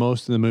husband for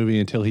most of the movie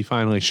until he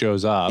finally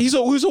shows up.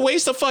 Who's a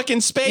waste of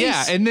fucking space.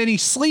 Yeah, and then he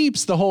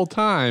sleeps the whole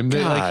time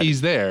that, like he's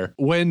there.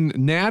 When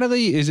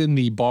Natalie is in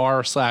the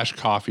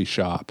bar/coffee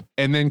shop,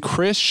 and then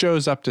Chris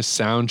shows up to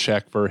sound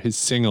check for his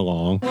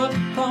sing-along.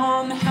 Up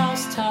on the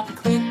housetop,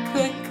 click,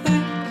 click,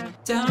 click.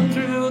 Down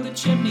through the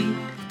chimney,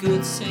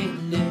 good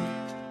Saint Nick.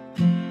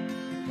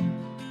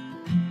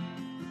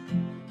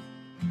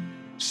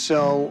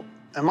 So,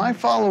 am I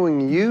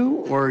following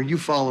you or are you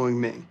following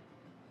me?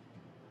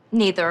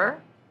 Neither.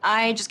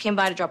 I just came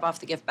by to drop off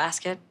the gift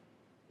basket.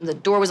 The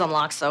door was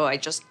unlocked, so I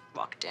just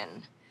walked in.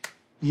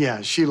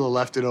 Yeah, Sheila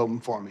left it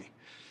open for me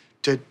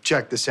to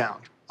check the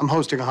sound. I'm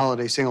hosting a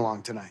holiday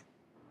sing-along tonight.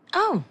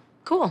 Oh,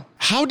 cool.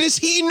 How does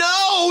he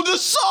know the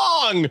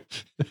song?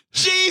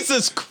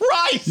 Jesus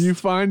Christ. You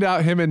find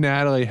out him and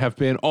Natalie have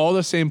been all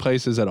the same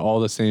places at all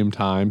the same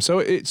time. So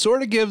it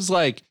sort of gives,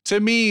 like, to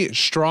me,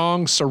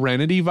 strong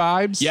Serenity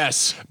vibes.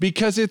 Yes.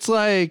 Because it's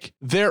like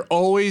they're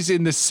always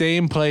in the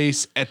same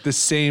place at the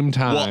same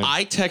time. Well,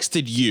 I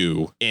texted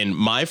you, and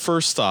my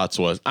first thoughts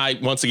was, I,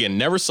 once again,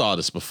 never saw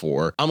this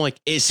before. I'm like,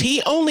 is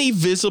he only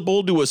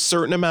visible to a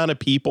certain amount of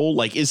people?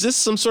 Like, is this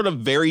some sort of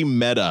very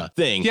meta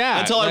thing? Yeah.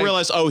 Until I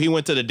realized, he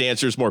went to the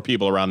dance. There's more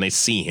people around. They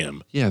see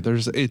him. Yeah,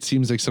 it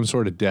seems like some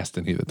sort of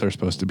destiny that they're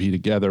supposed to be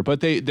together.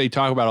 But they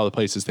talk about all the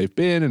places they've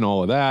been and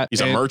all of that.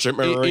 He's a merchant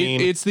marine.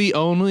 It's the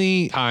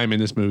only time in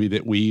this movie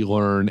that we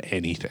learn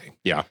anything.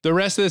 Yeah. The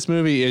rest of this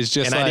movie is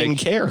just I didn't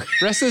care.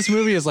 The rest of this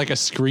movie is like a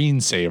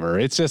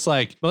screensaver. It's just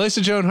like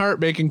Melissa Joan Hart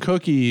baking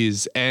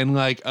cookies and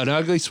like an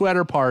ugly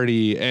sweater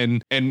party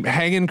and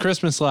hanging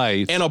Christmas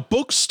lights. And a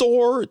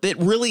bookstore that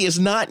really is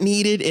not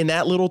needed in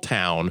that little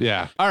town.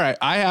 Yeah. All right.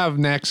 I have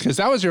next, because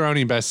that was your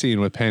only best scene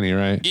with Penny,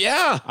 right?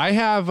 Yeah. I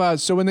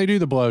have, so when they do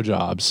the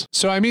blowjobs.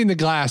 So I mean the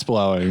glass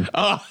blowing.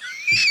 I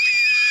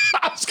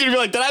was going to be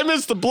like, did I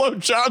miss the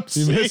blowjob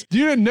scene?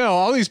 You didn't know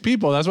all these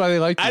people. That's why they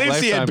like these I didn't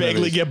see Ed Lifetime Begley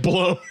movies. get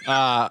blown.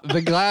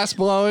 The glass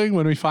blowing,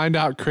 when we find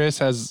out Chris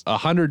has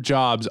 100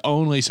 jobs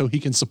only so he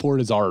can support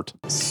his art.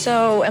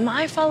 So, am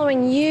I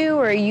following you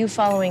or are you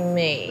following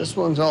me? This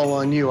one's all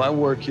on you. I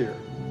work here.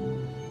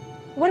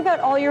 What about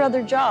all your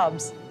other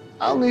jobs?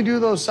 I only do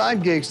those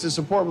side gigs to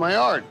support my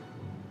art.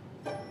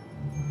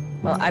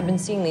 Well, I've been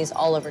seeing these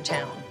all over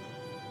town.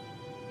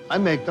 I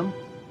make them.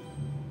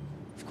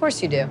 Of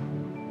course you do.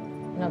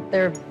 No,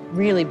 they're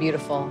really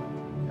beautiful.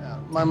 Yeah,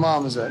 my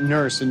mom is a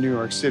nurse in New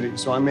York City,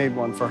 so I made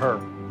one for her.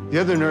 The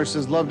other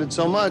nurses loved it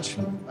so much,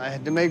 I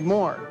had to make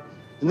more.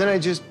 And then I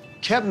just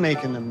kept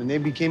making them, and they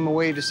became a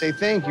way to say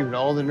thank you to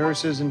all the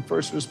nurses and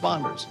first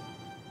responders.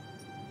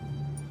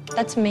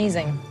 That's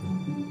amazing.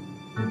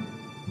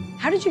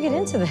 How did you get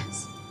into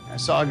this? I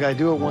saw a guy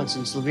do it once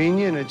in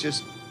Slovenia, and it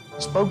just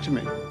spoke to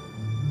me.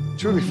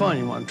 It's really fun.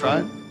 You want to try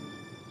it?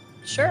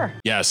 Sure.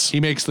 Yes. He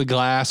makes the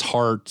glass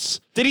hearts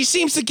that he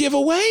seems to give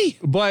away.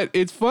 But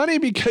it's funny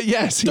because,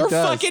 yes, they're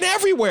does. fucking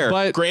everywhere.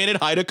 But granted,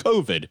 height of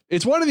COVID.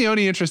 It's one of the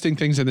only interesting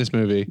things in this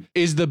movie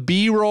is the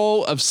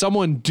B-roll of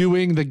someone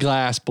doing the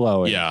glass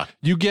blowing. Yeah.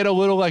 You get a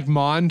little like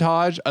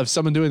montage of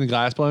someone doing the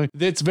glass blowing.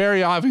 That's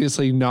very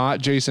obviously not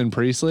Jason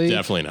Priestley.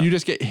 Definitely not. You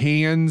just get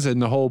hands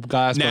and the whole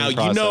glass blowing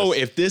process. Now, you know,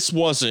 if this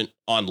wasn't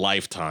on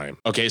Lifetime,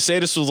 okay, say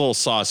this was a little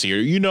saucier,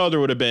 you know there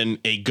would have been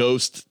a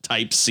Ghost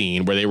type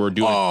scene where they were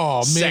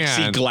doing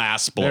sexy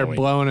glass blowing. They're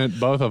blowing it,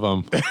 both of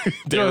them.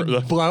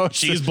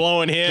 She's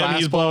blowing him,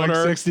 he's blowing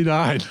her.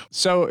 69.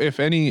 So if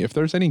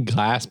there's any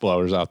glass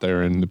blowers out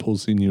there in the Pool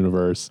Scene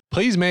universe,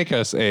 please make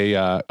us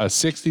a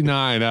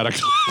 69 out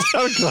of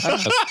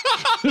glass.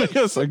 Make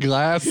us a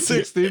glass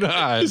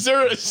 69. Is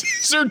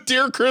there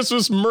Dear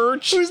Christmas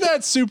merch? Who's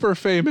that super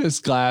famous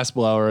glass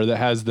blower that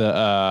has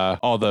the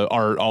all the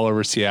art all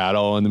over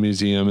Seattle and the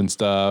museum and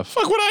stuff?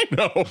 Fuck would I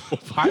know?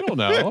 I don't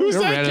know. Who's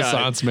You're a that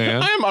Renaissance guy?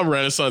 man. I am a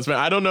Renaissance man.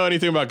 I don't know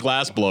anything about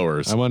glass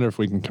blowers. I wonder if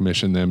we can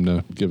commission them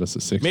to give us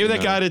a 69. Maybe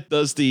that guy that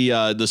does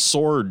the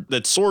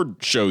sword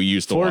show you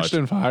used to watch. Forged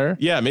in Fire.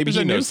 Yeah, maybe There's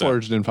he a new knows that.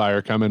 Forged in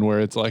Fire coming where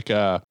it's like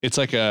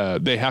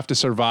they have to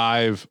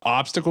survive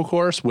obstacle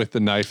course with the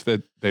knife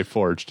that they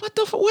forged.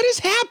 What is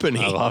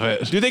happening? I love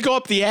it. Do they go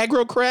up the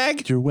aggro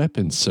crag? Your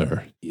weapon,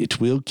 sir. It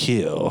will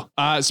kill.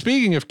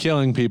 Speaking of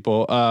killing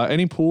people,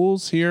 any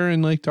pools here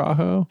in Lake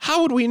Tahoe?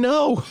 How would we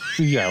know?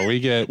 Yeah, we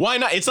get. Why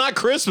not? It's not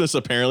Christmas,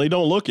 apparently.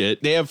 Don't look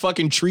it. They have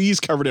fucking trees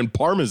covered in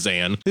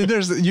Parmesan. You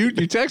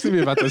texted me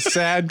about the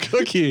sad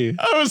cookie.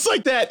 I was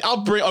like that.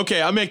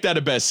 I'll make that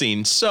a best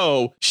scene.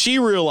 So she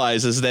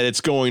realizes that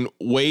it's going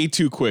way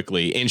too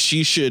quickly and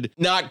she should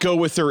not go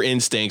with her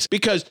instincts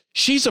because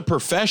she's a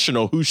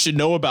professional who should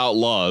know about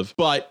love,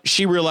 but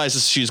she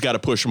realizes she's got to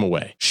push him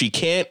away. She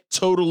can't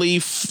totally,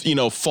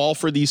 fall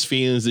for these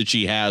feelings that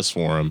she has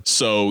for him.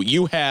 So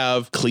you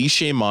have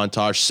cliche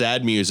montage,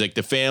 sad music,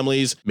 the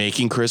family's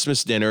making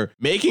Christmas dinner,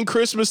 making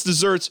Christmas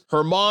desserts,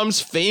 her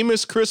mom's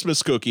famous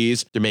Christmas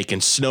cookies. They're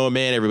making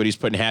snowman. Everybody's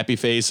putting happy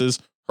faces.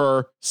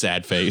 Her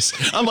sad face.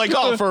 I'm like,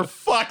 oh, for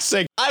fuck's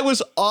sake. I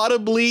was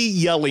audibly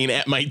yelling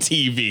at my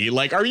TV.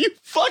 Like, are you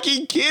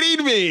fucking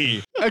kidding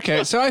me?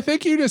 Okay, so I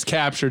think you just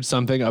captured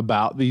something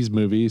about these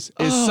movies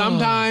is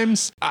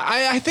sometimes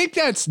I think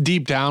that's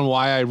deep down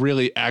why I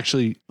really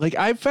actually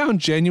I've found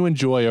genuine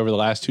joy over the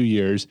last 2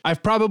 years.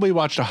 I've probably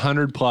watched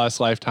 100 plus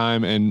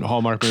Lifetime and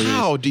Hallmark movies.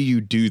 How do you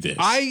do this?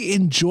 I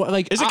enjoy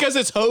is it because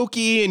it's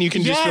hokey and you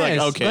can just be like,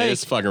 okay,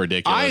 it's fucking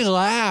ridiculous. I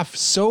laugh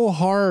so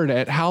hard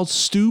at how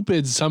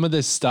stupid some of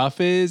this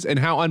stuff is and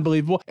how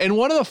unbelievable. And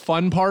one of the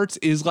fun parts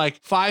is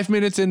 5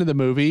 minutes into the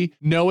movie,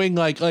 knowing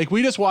like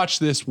we just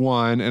watched this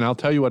one, and I'll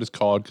tell you what it's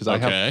called because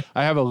I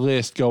have a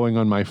list going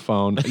on my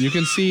phone. You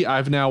can see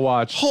I've now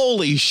watched.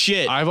 Holy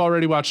shit! I've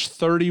already watched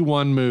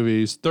 31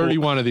 movies,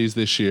 31 of these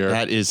this year.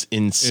 That is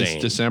insane.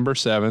 It's December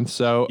 7th,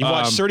 so you've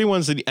watched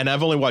 31, and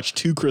I've only watched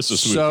 2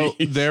 Christmas movies.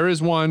 So there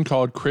is one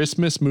called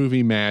Christmas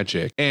Movie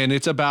Magic, and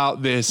it's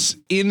about this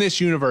in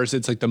this universe.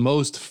 It's like the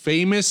most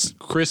famous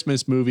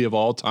Christmas movie of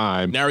all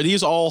time. Now, are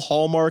these all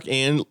Hallmark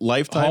and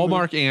Lifetime?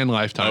 Hallmark and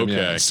Lifetime. Okay.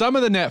 Yeah. Some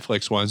of the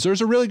Netflix ones.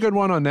 There's a really good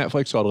one on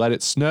Netflix called Let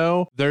It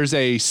Snow. There's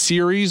a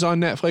series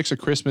on Netflix, a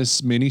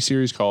Christmas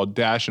miniseries called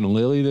Dash and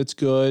Lily that's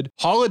good.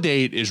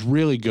 Holiday is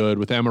really good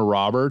with Emma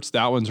Roberts.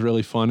 That one's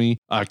really funny.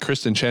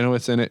 Kristen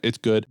Chenoweth's in it. It's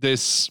good.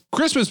 This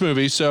Christmas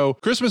movie, so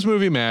Christmas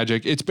Movie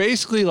Magic, it's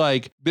basically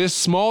like this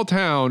small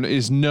town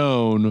is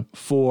known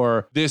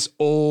for this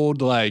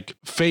old,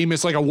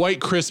 famous, a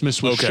White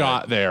Christmas was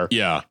shot there.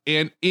 Yeah.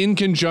 And in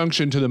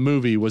conjunction to the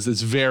movie was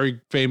this very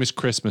famous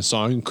Christmas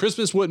song. And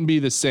Christmas wouldn't be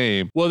the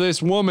same. Well,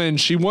 this woman,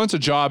 she wants a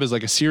job as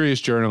a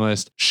serious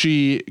journalist.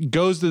 She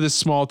goes to this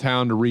small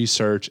town to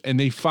research, and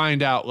they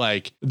find out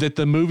that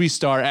the movie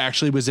star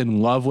actually was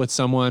in love with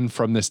someone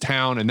from this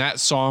town, and that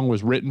song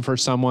was written for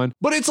someone.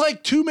 But it's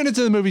 2 minutes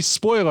of the movie,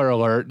 spoiler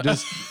alert,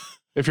 just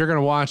if you're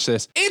gonna watch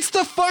this, it's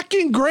the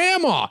fucking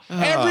grandma.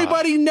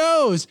 Everybody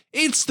knows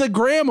it's the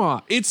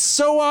grandma. It's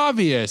so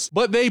obvious,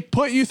 but they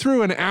put you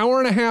through an hour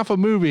and a half of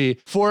movie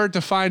for it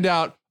to find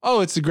out, oh,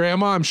 it's the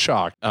grandma. I'm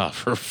shocked. Oh,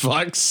 for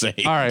fuck's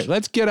sake. All right,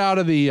 let's get out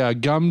of the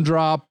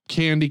gumdrop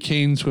candy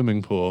cane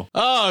swimming pool.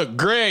 Oh,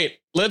 great.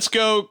 Let's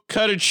go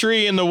cut a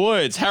tree in the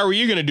woods. How are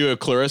you going to do it,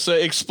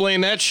 Clarissa?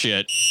 Explain that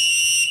shit.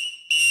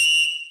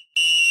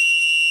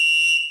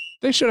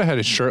 They should have had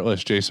a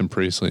shirtless Jason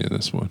Priestley in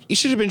this one. He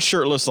should have been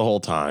shirtless the whole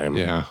time.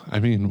 Yeah, I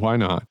mean, why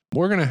not?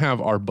 We're going to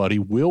have our buddy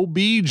Will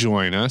B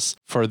join us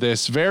for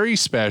this very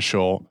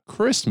special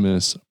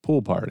Christmas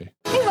pool party.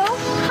 Hey, Will.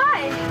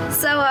 Hi.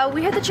 So,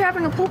 we heard that you're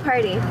having a pool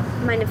party.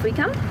 Mind if we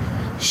come?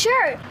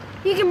 Sure.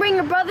 You can bring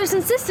your brothers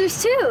and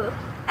sisters, too.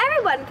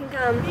 Everyone can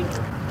come.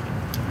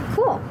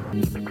 Cool.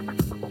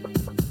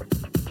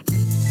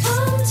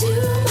 Come to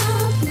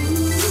my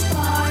pool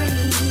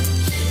party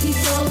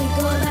before we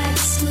go back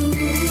to school.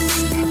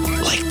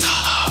 Lake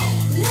Tahoe.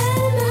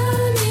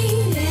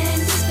 Lemonade and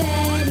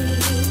confetti.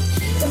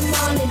 Come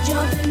on and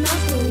jump in my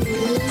pool.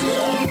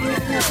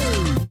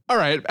 All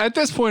right. At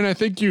this point, I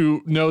think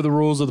you know the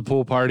rules of the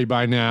pool party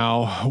by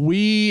now.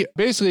 We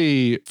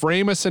basically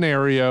frame a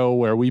scenario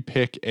where we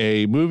pick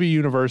a movie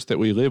universe that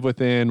we live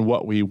within,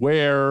 what we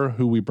wear,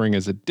 who we bring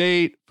as a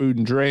date, food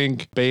and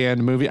drink,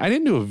 band, movie. I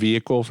didn't do a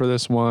vehicle for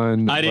this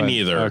one. I didn't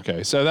either.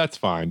 Okay, so that's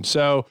fine.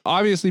 So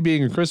obviously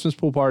being a Christmas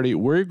pool party,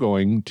 we're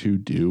going to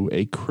do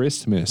a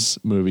Christmas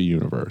movie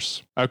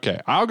universe.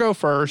 Okay, I'll go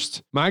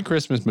first. My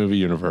Christmas movie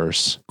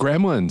universe,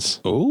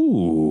 Gremlins.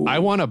 Ooh. I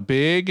want a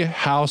big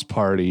house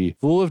party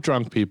full of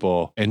drunk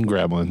people and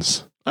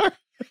gremlins.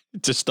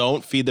 Just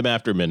don't feed them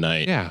after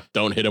midnight. Yeah.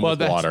 Don't hit them with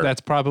water.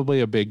 That's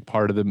probably a big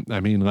part of the, I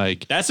mean,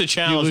 like. That's a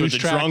challenge with the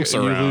drunks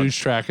around. You lose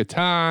track of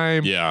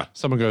time. Yeah.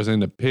 Someone goes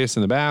in to piss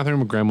in the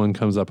bathroom. A gremlin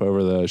comes up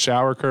over the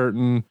shower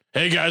curtain.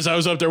 Hey guys, I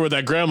was up there with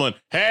that gremlin.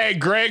 Hey,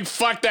 Greg,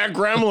 fuck that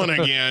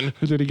gremlin again.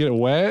 Did he get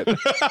wet?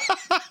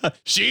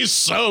 She's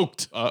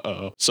soaked.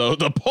 Uh-oh. So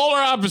the polar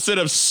opposite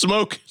of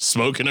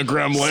smoking a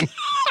gremlin.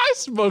 I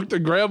smoked a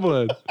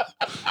gremlin.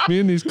 Me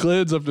and these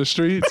clids up the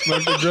street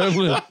smoked a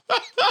gremlin.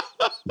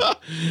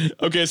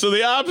 Okay, so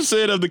the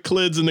opposite of the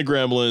Clids and the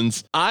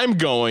Gremlins, I'm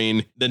going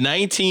the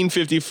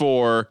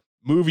 1954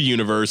 movie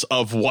universe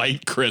of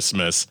White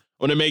Christmas.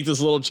 I'm going to make this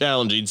a little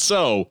challenging.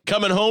 So,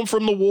 coming home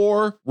from the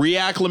war,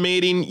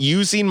 reacclimating,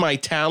 using my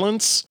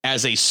talents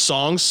as a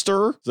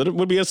songster. That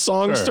would be a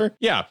songster? Sure.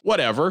 Yeah,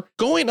 whatever.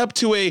 Going up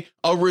to a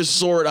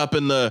resort up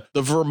in the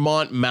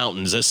Vermont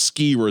mountains, a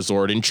ski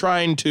resort, and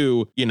trying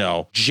to,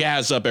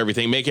 jazz up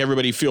everything, make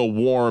everybody feel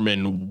warm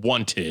and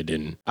wanted.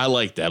 And I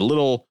like that. A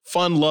little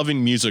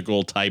fun-loving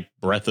musical type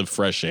breath of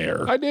fresh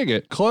air. I dig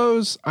it.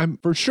 Clothes, I'm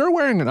for sure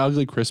wearing an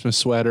ugly Christmas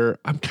sweater.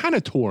 I'm kind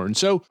of torn.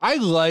 So I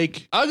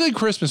like ugly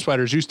Christmas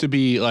sweaters used to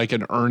be like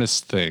an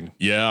earnest thing.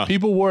 Yeah.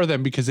 People wore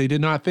them because they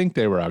did not think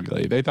they were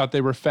ugly. They thought they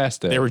were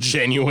festive. They were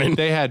genuine.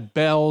 They had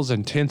bells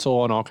and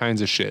tinsel and all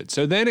kinds of shit.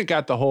 So then it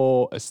got the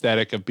whole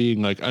aesthetic of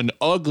being like an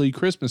ugly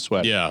Christmas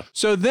sweater. Yeah.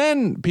 So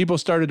then people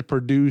started to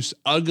produce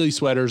ugly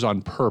sweaters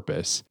on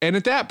purpose. And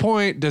at that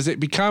point, does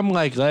it become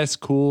like less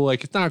cool?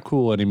 Like it's not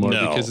cool anymore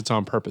because it's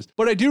on purpose.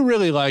 But I do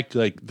really like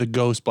the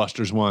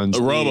Ghostbusters ones.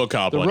 The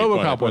RoboCop one. The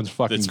RoboCop one's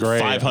fucking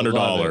great.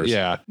 $500.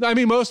 Yeah. I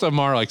mean, most of them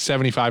are like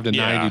 $75 to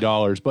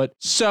 $90. But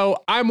so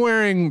I'm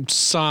wearing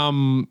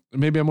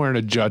maybe I'm wearing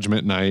a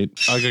Judgment Night,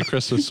 like a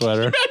Christmas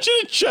sweater.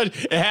 Imagine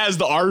it has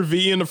the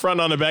RV in the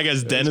front, on the back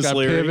has Dennis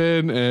Leary.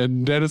 Piven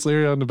and Dennis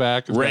Leary on the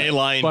back. Ray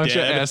Line bunch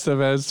dead. of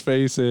Estevez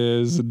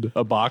faces and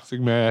a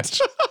boxing match.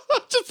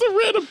 Just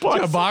a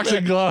random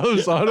boxing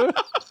gloves on it.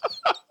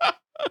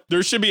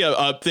 There should be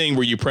a thing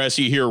where you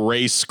hear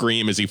Ray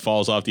scream as he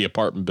falls off the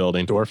apartment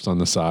building. Dorf's on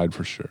the side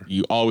for sure.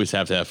 You always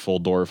have to have full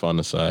Dorf on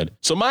the side.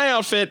 So my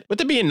outfit, with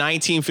it being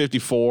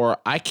 1954,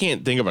 I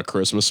can't think of a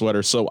Christmas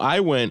sweater. So I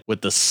went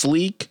with the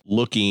sleek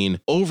looking,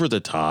 over the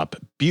top,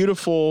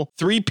 beautiful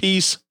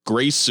 3-piece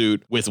gray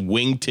suit with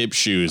wingtip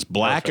shoes,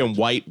 black and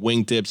white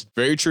wingtips,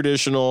 very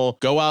traditional.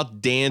 Go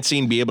out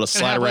dancing, be able to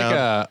slide around.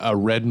 Like a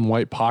red and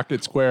white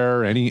pocket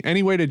square.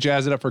 Any way to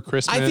jazz it up for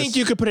Christmas? I think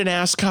you could put an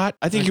ascot.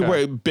 I think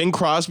Ben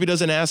Crosby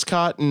does an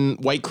ascot in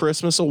White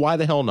Christmas, so why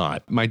the hell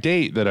not? My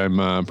date that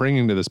I'm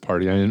bringing to this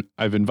party,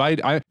 I've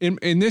invited.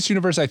 In this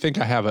universe, I think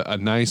I have a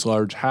nice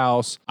large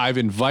house. I've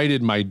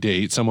invited my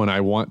date, someone I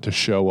want to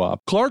show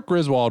up. Clark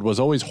Griswold was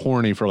always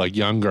horny for like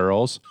young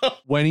girls.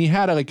 When he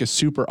had a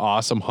super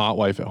awesome hot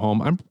wife at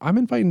home, I'm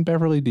inviting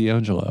Beverly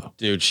D'Angelo.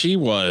 Dude, she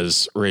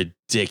was ridiculously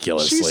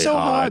She's so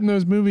hot in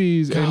those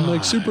movies. God. And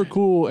like super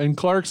cool. And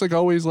Clark's like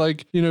always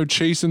like,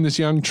 chasing this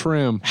young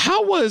trim.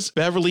 How was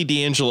Beverly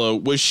D'Angelo?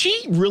 Was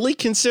she really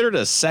considered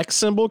a sex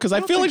symbol? Because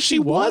I feel like she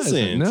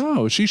wasn't.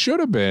 No, she should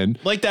have been.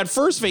 Like that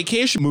first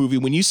Vacation movie,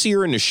 when you see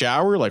her in the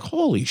shower, like,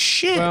 holy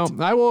shit. Well,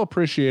 I will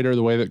appreciate her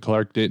the way that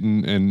Clark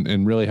didn't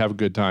and really have a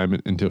good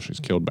time until she's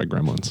killed by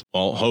gremlins.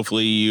 Well,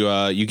 hopefully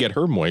you get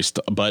her moist,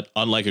 but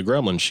unlike a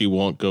gremlin, she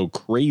won't go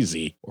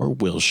crazy. Or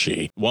will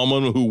she? One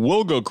woman who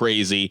will go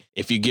crazy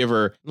if you give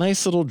her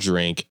nice little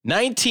drink.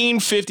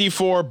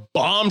 1954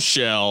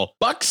 bombshell,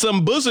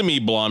 buxom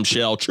bosomy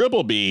bombshell,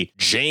 Triple B,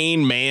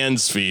 Jane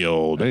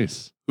Mansfield.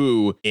 Nice.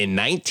 Who in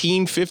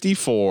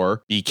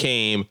 1954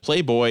 became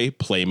Playboy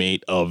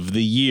Playmate of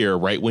the Year,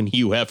 right when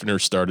Hugh Hefner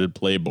started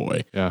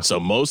Playboy. Yeah. So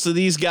most of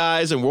these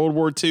guys in World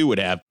War II would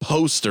have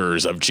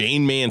posters of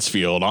Jane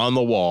Mansfield on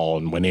the wall.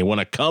 And when they want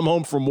to come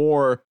home from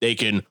war, they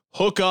can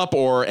hook up,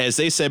 or as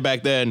they said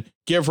back then,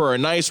 give her a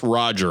nice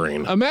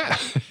rogering.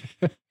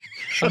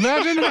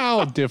 Imagine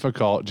how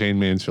difficult Jane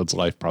Mansfield's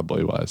life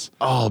probably was.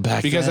 Oh,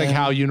 because like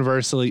how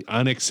universally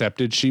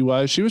unaccepted she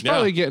was. She was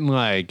probably getting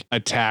like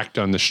attacked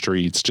on the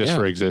streets just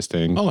for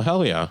existing. Oh,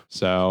 hell yeah.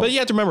 So, but you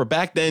have to remember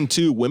back then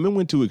too, women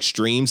went to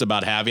extremes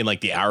about having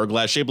like the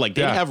hourglass shape. Like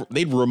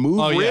they'd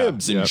remove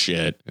ribs and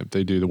shit. If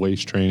they do the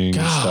waist training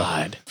and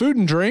stuff. Food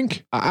and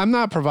drink. I'm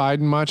not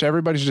providing much.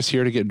 Everybody's just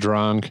here to get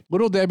drunk.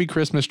 Little Debbie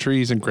Christmas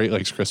trees and Great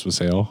Lakes Christmas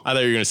ale. I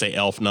thought you were going to say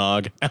elf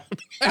nog.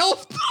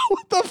 Elf?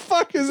 What the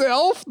fuck is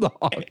elf nog?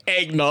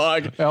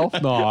 Eggnog. Elf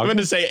nog. I'm going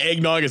to say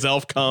eggnog is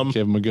elf cum.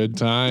 Give him a good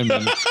time.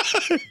 And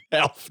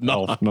elf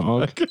nog. Elf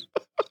nog.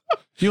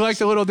 Do you like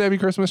the Little Debbie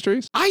Christmas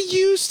trees? I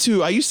used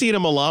to eat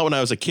them a lot when I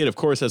was a kid. Of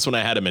course, that's when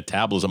I had a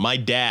metabolism. My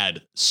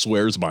dad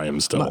swears by them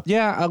still.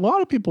 Yeah, a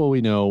lot of people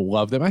we know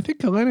love them. I think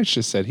Kalenich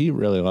just said he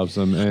really loves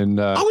them. And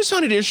I always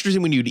found it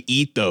interesting when you'd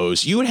eat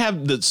those. You would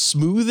have the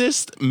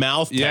smoothest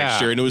mouth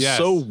texture, and it was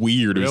so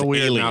weird. It was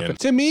alien.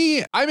 To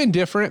me, I'm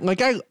indifferent.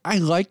 Like I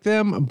like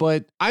them,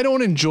 but I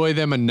don't enjoy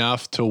them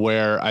enough to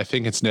where I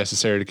think it's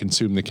necessary to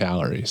consume the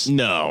calories.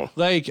 No.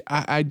 Like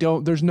I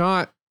don't, there's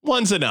not.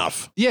 One's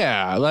enough.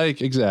 Yeah,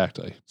 like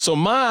exactly. So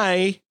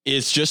my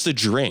is just a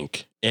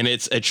drink. And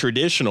it's a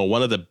traditional,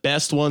 one of the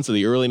best ones of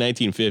the early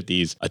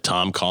 1950s, a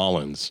Tom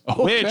Collins.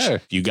 Okay. Which,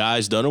 if you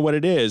guys don't know what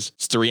it is,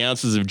 it's 3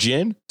 ounces of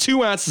gin,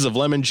 2 ounces of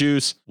lemon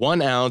juice, 1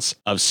 ounce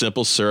of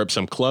simple syrup,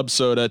 some club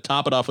soda,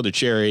 top it off with a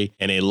cherry,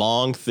 and a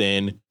long,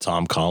 thin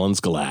Tom Collins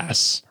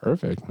glass.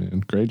 Perfect,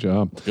 man. Great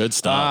job. Good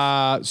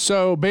stuff.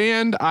 So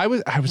band, I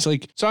was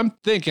like, so I'm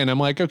thinking, I'm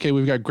like, okay,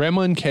 we've got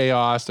Gremlin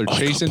Chaos. They're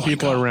chasing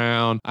people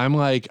around. I'm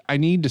like, I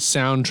need to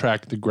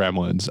soundtrack the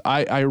Gremlins.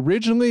 I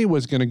originally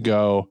was going to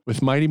go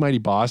with Mighty Mighty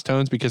Boss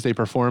Tones because they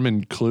perform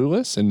in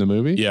Clueless in the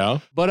movie. Yeah.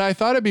 But I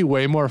thought it'd be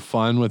way more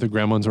fun with the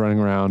Gremlins running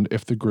around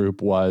if the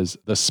group was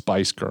the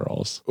Spice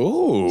Girls.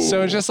 Ooh.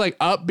 So it's just like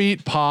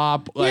upbeat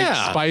pop, like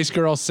Spice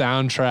Girl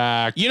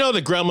soundtrack. You know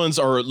the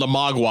Gremlins or the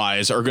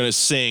Mogwais are going to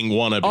sing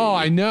Wannabe. Oh,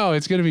 I know.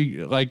 It's going to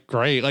be like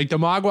great. Like the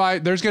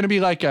Mogwai, there's going to be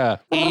like a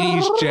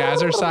 80s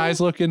jazzercise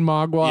looking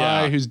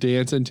Mogwai who's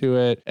dancing to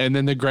it. And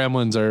then the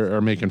Gremlins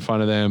are making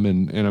fun of them.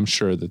 And I'm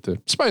sure that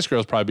the Spice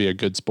Girls probably be a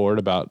good sport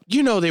about.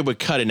 You know, they would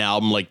cut an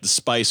album like the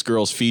Spice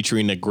Girls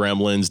featuring the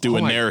Gremlins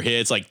doing their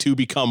hits, like Two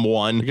Become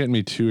One. You're getting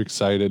me too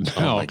excited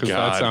now because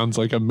that sounds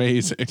like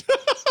amazing.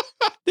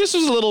 This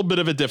was a little bit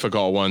of a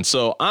difficult one,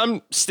 so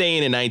I'm staying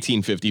in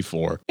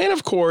 1954. And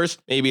of course,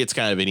 maybe it's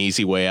kind of an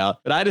easy way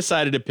out, but I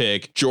decided to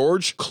pick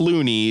George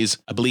Clooney's,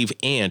 I believe,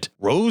 aunt,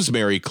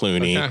 Rosemary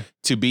Clooney,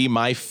 to be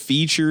my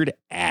featured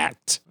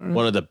act.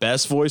 One of the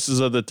best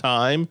voices of the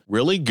time,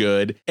 really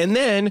good. And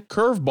then,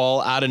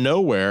 curveball out of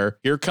nowhere,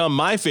 here come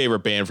my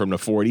favorite band from the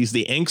 40s,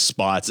 the Ink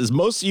Spots, as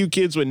most of you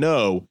kids would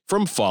know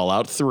from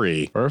Fallout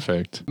 3.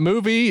 Perfect.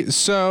 Movie,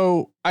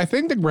 so I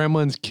think the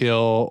Gremlins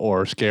kill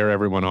or scare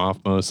everyone off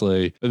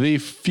mostly. The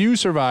few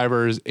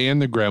survivors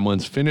and the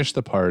Gremlins finish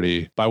the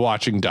party by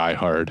watching Die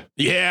Hard.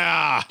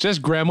 Yeah.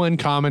 Just Gremlin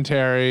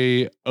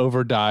commentary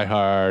over Die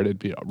Hard. It'd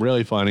be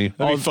really funny. It'd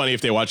be funny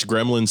if they watched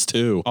Gremlins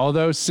 2.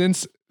 Although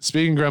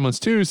speaking of Gremlins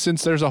 2,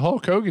 since there's a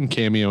Hulk Hogan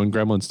cameo in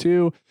Gremlins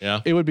 2,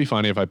 it would be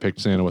funny if I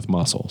picked Santa with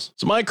muscles.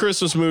 So my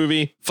Christmas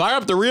movie, fire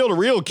up the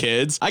reel-to-reel,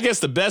 kids. I guess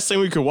the best thing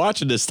we could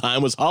watch at this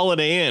time was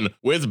Holiday Inn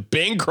with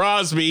Bing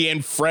Crosby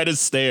and Fred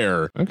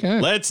Astaire. Okay.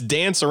 Let's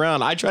dance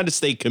around. I tried to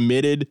stay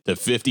committed to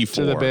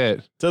 54.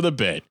 To the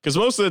bit. Because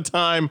most of the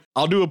time,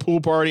 I'll do a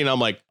pool party and I'm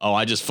like, oh,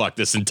 I just fucked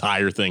this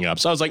entire thing up.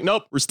 So I was like,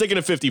 nope, we're sticking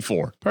to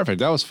 54. Perfect.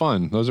 That was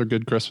fun. Those are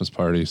good Christmas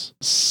parties.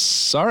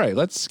 All right,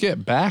 let's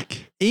get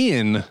back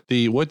in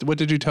the what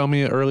did you tell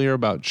me earlier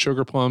about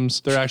sugar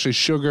plums? They're actually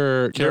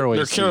sugar caraway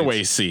They're seeds.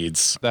 caraway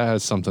seeds. That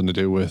has something to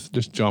do with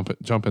just jump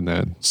in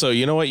that. So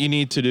you know what you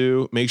need to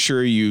do? Make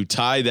sure you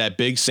tie that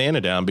big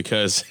Santa down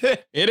because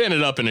it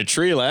ended up in a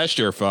tree last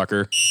year,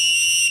 fucker.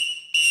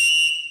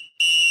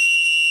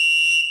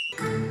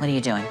 What are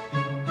you doing?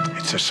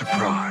 It's a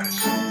surprise.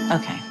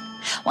 Okay.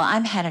 Well,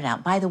 I'm headed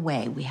out. By the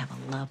way, we have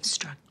a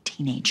love-struck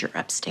teenager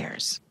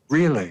upstairs.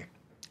 Really?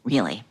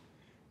 Really.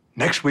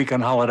 Next week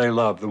on Holiday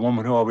Love, the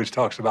woman who always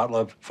talks about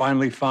love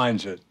finally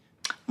finds it.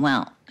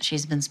 Well,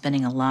 she's been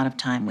spending a lot of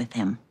time with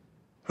him.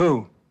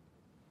 Who?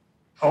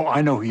 Oh,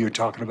 I know who you're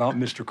talking about,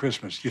 Mr.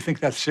 Christmas. You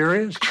think that's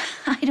serious?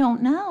 I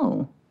don't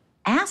know.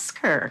 Ask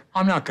her.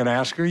 I'm not going to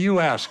ask her. You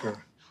ask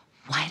her.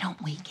 Why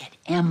don't we get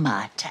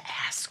Emma to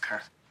ask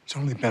her? It's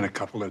only been a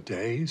couple of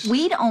days.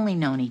 We'd only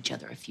known each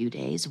other a few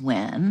days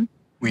when...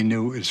 We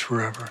knew it was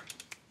forever.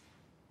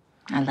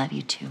 I love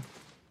you too.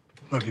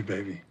 Love you,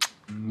 baby.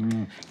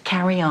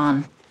 Carry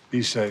on.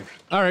 Be safe.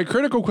 All right,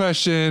 critical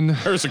question.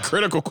 There's a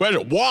critical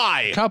question.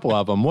 Why? A couple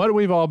of them. What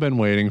we've all been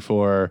waiting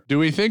for. Do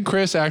we think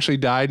Chris actually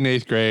died in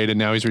 8th grade and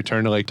now he's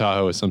returned to Lake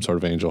Tahoe as some sort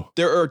of angel?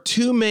 There are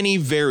too many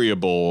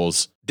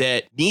variables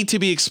that need to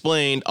be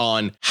explained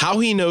on how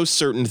he knows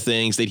certain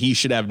things that he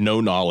should have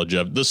no knowledge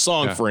of. The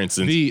song, for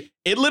instance.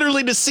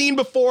 The scene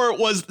before it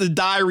was the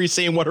diary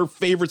saying what her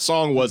favorite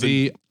song was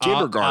in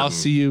kindergarten. I'll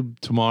see you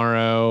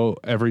tomorrow.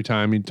 Every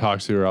time he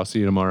talks to her, I'll see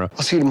you tomorrow.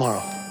 I'll see you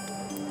tomorrow.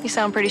 You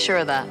sound pretty sure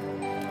of that.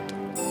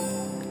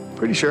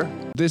 Pretty sure.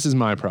 This is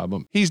my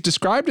problem. He's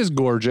described as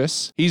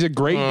gorgeous. He's a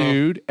great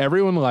dude.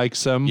 Everyone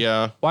likes him.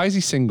 Yeah. Why is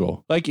he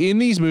single? Like in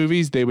these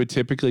movies, they would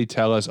typically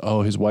tell us,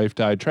 oh, his wife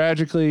died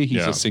tragically.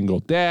 He's a single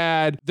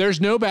dad.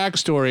 There's no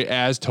backstory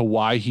as to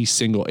why he's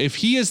single. If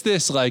he is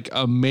this like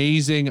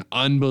amazing,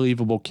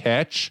 unbelievable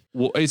catch,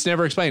 Well, it's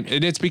never explained.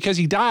 And it's because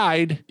he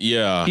died.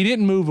 Yeah. He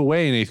didn't move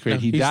away in 8th grade.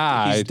 He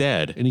died. He's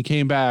dead. And he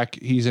came back.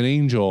 He's an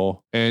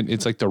angel. And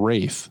it's like the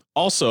Wraith.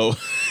 Also,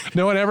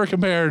 no one ever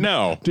compared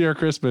Dear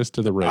Christmas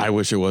to the Wraith. I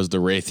wish it was the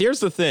Wraith. Here's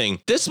the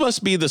thing. This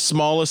must be the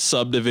smallest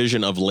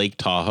subdivision of Lake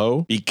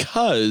Tahoe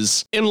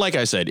because, and like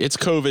I said, it's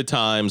COVID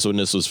times when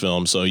this was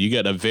filmed. So you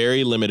get a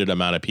very limited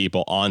amount of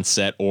people on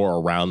set or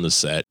around the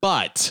set.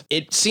 But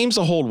it seems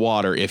to hold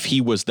water if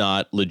he was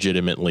not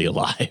legitimately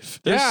alive.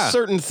 There's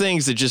certain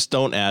things that just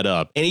don't add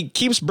up. And he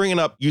keeps bringing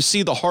up, you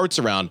see the hearts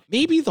around.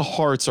 Maybe the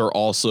hearts are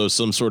also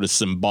some sort of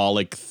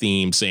symbolic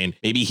theme saying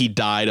maybe he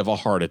died of a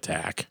heart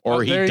attack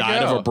or he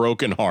died of a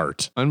broken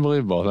heart.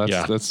 Unbelievable.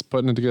 That's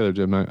putting it together,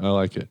 Jim. I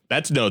like it.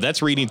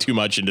 That's reading too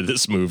much into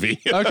this movie.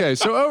 Okay,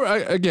 so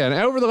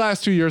over the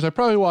last 2 years, I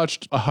probably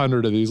watched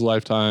 100 of these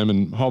Lifetime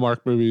and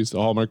Hallmark movies,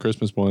 the Hallmark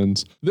Christmas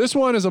ones. This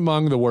one is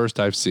among the worst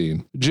I've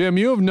seen. Jim,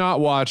 you have not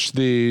watched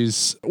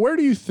these. Where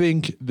do you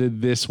think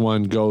that this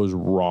one goes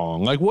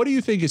wrong? Like, what do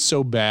you think is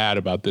so bad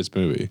about this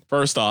movie?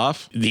 First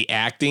off, the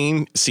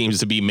acting seems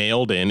to be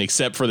mailed in,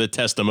 except for the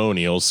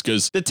testimonials,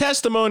 because the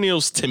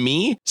testimonials to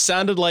me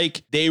sounded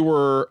like they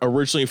were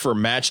originally for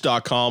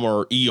Match.com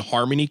or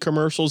eHarmony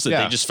commercials that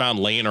they just found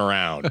laying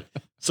around.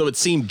 So it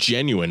seemed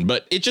genuine,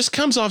 but it just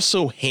comes off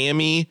so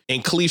hammy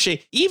and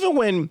cliche. Even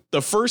when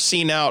the first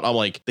scene out, I'm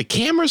like, the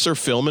cameras are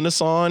filming us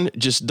on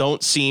just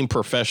don't seem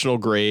professional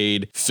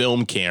grade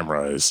film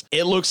cameras.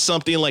 It looks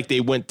something like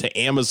they went to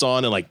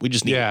Amazon and like, we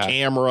just need a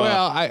camera.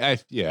 Well,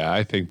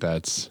 I think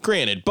that's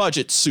granted,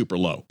 budget super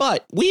low,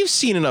 but we've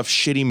seen enough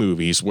shitty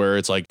movies where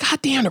it's like,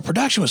 God damn, the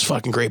production was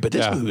fucking great, but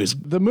this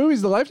movie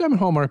is the Lifetime and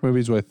Hallmark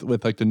movies with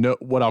like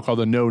what I'll call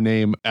the no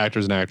name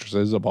actors and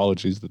actresses.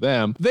 Apologies to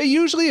them. They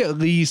usually at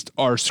least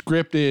are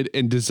scripted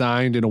and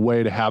designed in a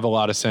way to have a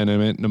lot of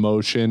sentiment and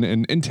emotion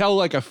and tell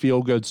like a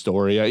feel-good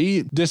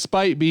story.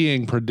 Despite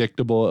being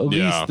predictable, at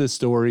least the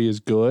story is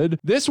good.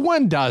 This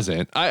one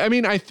doesn't. I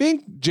mean, I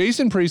think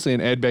Jason Priestley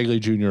and Ed Begley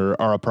Jr.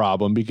 are a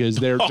problem because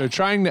they're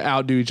trying to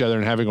outdo each other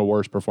and having a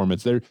worse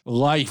performance. They're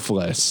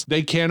lifeless.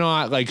 They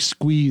cannot like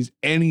squeeze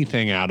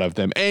anything out of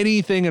them,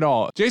 anything at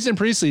all. Jason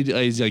Priestley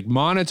is like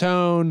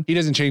monotone. He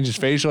doesn't change his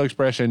facial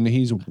expression.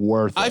 He's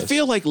worthless. I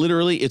feel like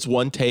literally it's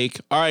one take.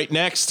 All right,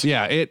 next.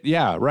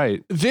 Yeah,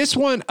 right. This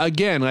one,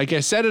 again, like I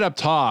said it up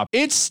top,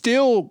 it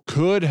still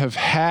could have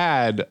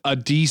had a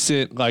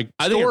decent like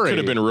story. I think it could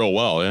have been real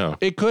well, yeah.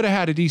 It could have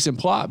had a decent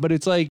plot, but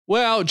it's like,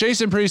 well,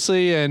 Jason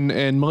Priestley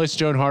and Melissa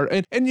Joan Hart,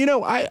 and you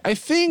know, I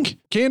think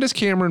Candace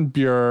Cameron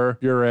Bure,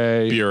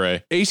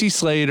 AC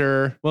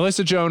Slater,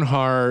 Melissa Joan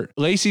Hart,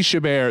 Lacey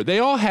Chabert, they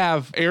all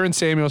have Aaron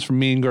Samuels from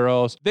Mean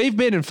Girls. They've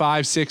been in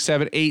 5, 6,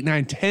 7, 8,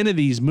 9, 10 of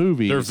these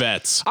movies. They're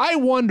vets. I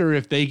wonder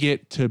if they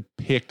get to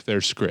pick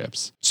their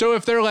scripts. So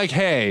if they're like,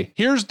 hey,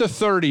 here's the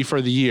 30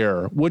 for the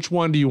year, which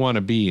one do you want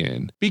to be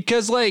in?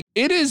 Because like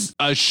it is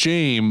a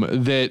shame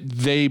that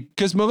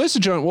because Melissa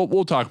Joan,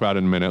 we'll talk about it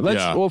in a minute.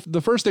 Well,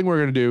 the first thing we're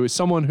going to do is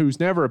someone who's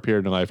never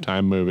appeared in a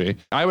Lifetime movie.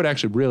 I would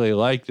actually really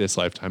like this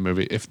Lifetime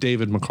movie if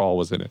David McCall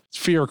was in it. It's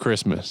Fear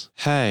Christmas.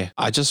 Hey,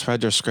 I just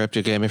read your script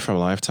you gave me from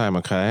Lifetime,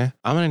 okay?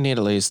 I'm going to need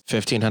at least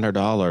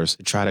 $1,500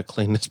 to try to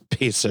clean this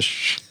piece of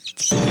shit.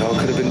 It all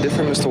could have been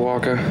different, Mr.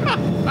 Walker.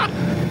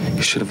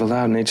 You should have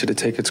allowed nature to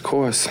take its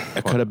course.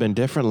 It could have been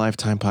different,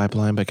 Lifetime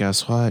Pipeline, but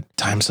guess what?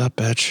 Time's up,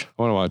 bitch.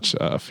 I want to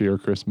watch Fear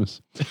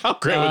Christmas. How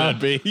great would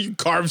that be? You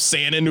carve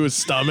Santa into his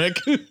stomach.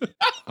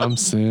 I'm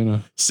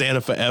Santa.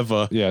 Santa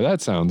forever. Yeah,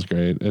 that sounds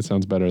great. That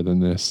sounds better than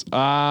this.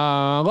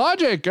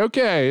 Logic.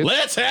 Okay.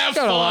 Let's have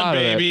fun,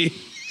 baby.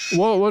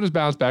 We'll just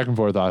bounce back and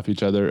forth off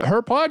each other.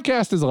 Her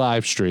podcast is a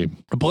live stream.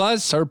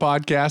 Plus, her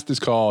podcast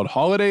is called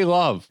Holiday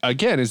Love.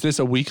 Again, is this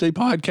a weekly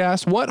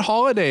podcast? What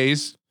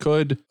holidays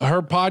could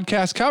her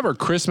podcast cover?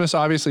 Christmas,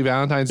 obviously,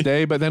 Valentine's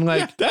Day, but then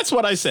like that's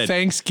what I said.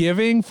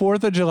 Thanksgiving,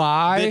 4th of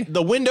July.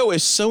 The window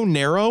is so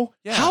narrow.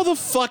 Yeah. How the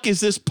fuck is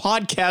this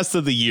podcast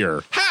of the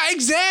year?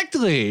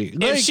 Exactly.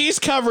 If she's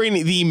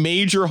covering the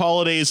major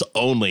holidays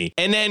only,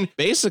 and then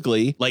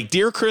basically like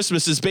Dear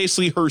Christmas is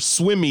basically her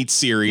swim meet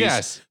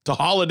series to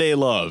Holiday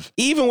Love.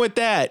 Even with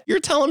that, you're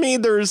telling me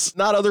there's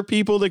not other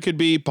people that could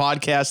be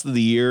podcast of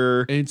the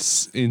year?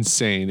 It's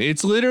insane.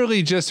 It's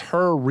literally just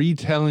her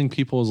retelling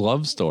people's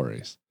love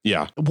stories.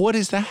 Yeah. What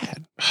is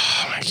that?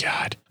 Oh my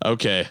God.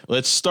 Okay,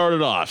 let's start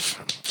it off.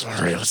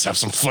 All right, let's have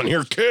some fun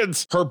here,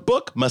 kids. Her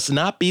book must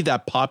not be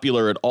that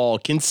popular at all,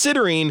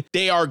 considering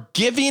they are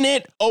giving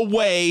it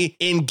away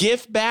in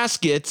gift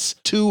baskets.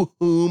 To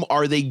whom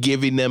are they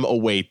giving them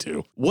away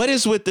to? What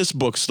is with this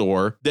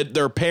bookstore that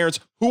their parents,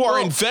 who are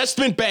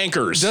investment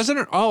bankers?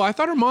 I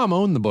thought her mom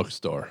owned the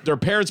bookstore. Their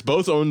parents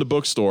both owned the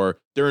bookstore.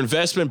 They're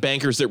investment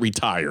bankers that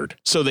retired.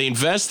 So they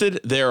invested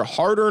their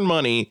hard-earned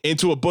money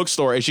into a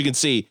bookstore, as you can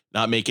see,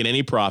 not making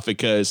any profit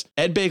because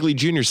Ed Begley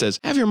Jr. says,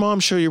 have your mom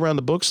show you around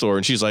the bookstore.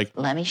 And she's like,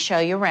 let me show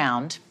you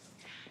around.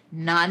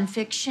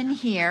 Nonfiction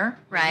here,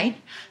 right?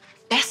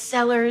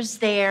 Bestsellers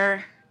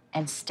there.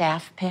 and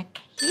staff pick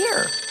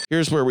here.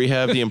 Here's where we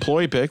have the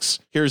employee picks.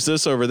 Here's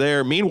this over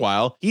there.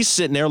 Meanwhile, he's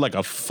sitting there like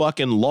a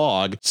fucking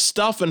log,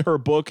 stuffing her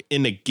book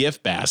into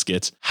gift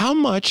baskets. How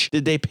much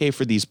did they pay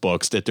for these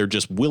books that they're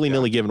just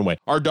willy-nilly giving away?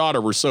 Our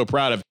daughter, we're so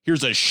proud of.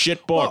 Here's a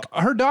shit book.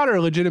 Well, her daughter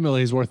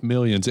legitimately is worth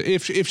millions.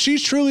 If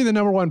she's truly the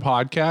number one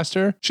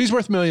podcaster, she's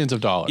worth millions of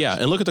dollars. Yeah,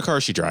 and look at the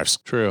car she drives.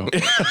 True.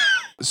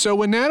 So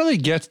when Natalie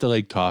gets to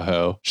Lake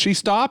Tahoe, she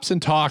stops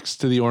and talks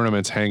to the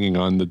ornaments hanging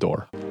on the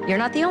door. You're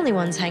not the only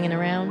ones hanging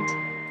around.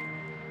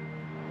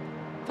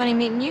 Funny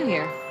meeting you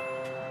here.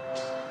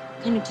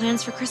 Any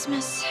plans for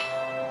Christmas?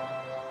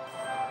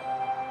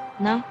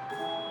 No?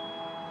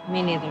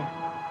 Me neither.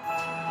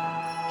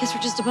 Guess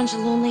we're just a bunch of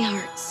lonely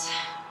hearts.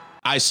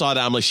 I saw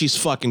that. I'm like, she's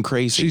fucking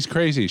crazy. She's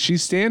crazy.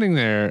 She's standing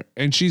there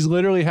and she's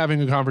literally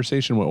having a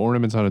conversation with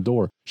ornaments on a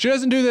door. She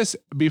doesn't do this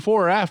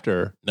before or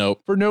after.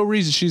 Nope. For no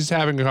reason. She's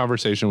having a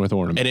conversation with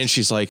ornaments. And then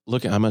she's like,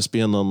 look, I must be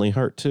a lonely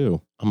heart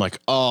too. I'm like,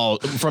 oh,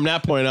 from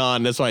that point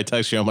on, that's why I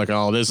text you. I'm like,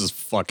 oh, this is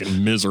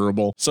fucking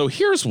miserable. So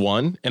here's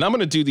one, and I'm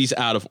going to do these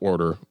out of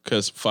order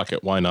because fuck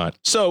it, why not?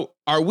 So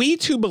are we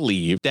to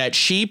believe that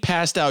she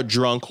passed out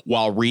drunk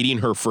while reading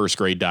her first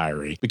grade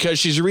diary? Because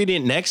she's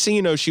reading it. Next thing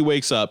you know, she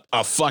wakes up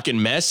a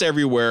fucking mess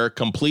everywhere,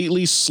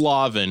 completely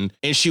sloven.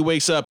 And she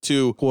wakes up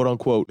to quote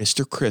unquote,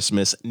 Mr.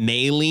 Christmas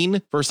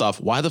nailing. First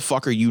off, why the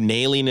fuck are you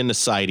nailing in the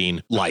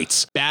siding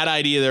lights? Bad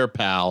idea there,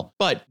 pal.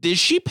 But did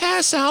she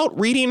pass out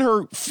reading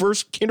her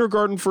first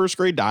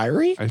grade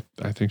diary?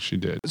 I think she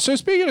did. So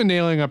speaking of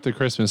nailing up the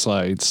Christmas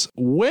lights,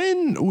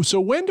 when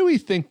do we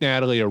think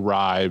Natalie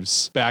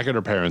arrives back at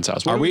her parents'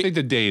 house? What do we think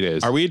the date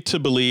is? Are we to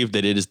believe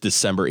that it is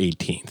December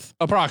 18th?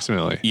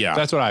 Approximately. Yeah.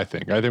 That's what I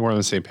think. I think we're on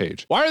the same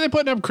page. Why are they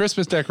putting up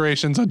Christmas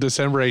decorations on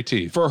December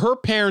 18th? For her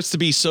parents to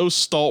be so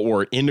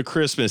stalwart into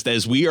Christmas,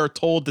 as we are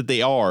told that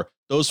they are,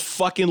 those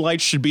fucking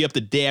lights should be up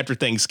the day after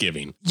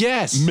Thanksgiving.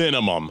 Yes.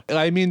 Minimum.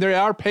 I mean, they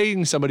are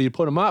paying somebody to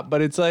put them up,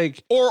 but it's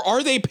like... Or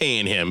are they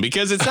paying him?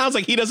 Because it sounds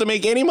like he doesn't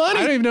make any money.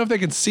 I don't even know if they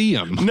can see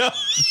him. No.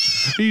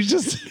 He's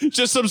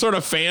just some sort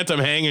of phantom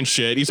hanging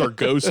shit. He's our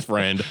ghost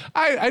friend.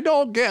 I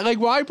don't get, like,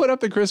 why put up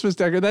the Christmas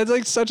decoration? That's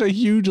like such a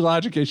huge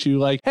logic issue.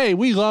 Like, hey,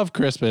 we love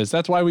Christmas.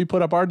 That's why we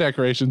put up our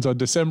decorations on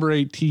December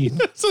 18th.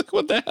 It's like,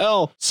 what the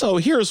hell? So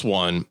here's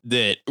one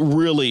that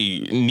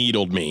really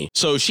needled me.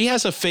 So she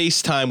has a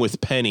FaceTime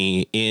with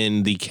Penny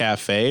in the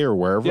cafe or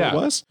wherever it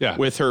was. Yeah.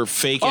 With her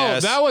fake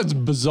ass. Oh, that one's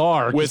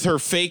bizarre. With her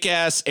fake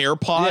ass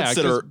AirPods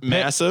that are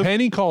massive.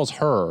 Penny calls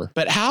her.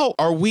 But how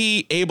are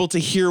we able to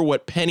hear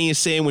what Penny is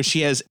saying when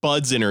she has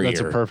buds in her ear? That's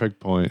a perfect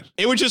point.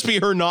 It would just be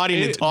her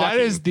nodding and talking. That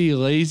is the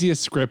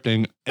laziest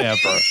scripting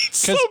ever.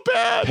 So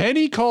bad.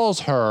 Penny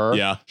calls her.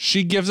 Yeah.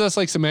 She gives us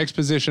like some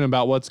exposition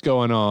about what's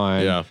going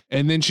on. Yeah.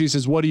 And then she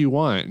says, what do you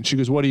want? And she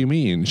goes, what do you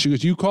mean? She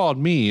goes, you called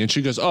me. And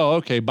she goes, oh,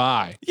 okay,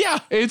 bye. Yeah.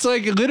 It's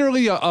like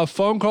literally a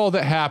phone call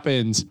that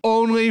happens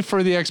only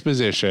for the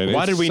exposition.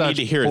 Why did we need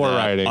to hear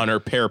that on her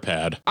pear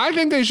pad? I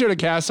think they should have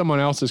cast someone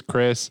else as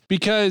Chris,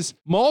 because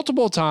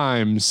multiple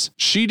times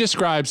she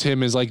describes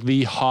him as like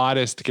the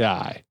hottest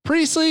guy.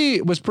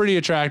 Priestley was pretty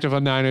attractive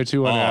on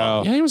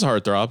 90210. Yeah, he was a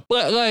heartthrob.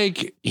 But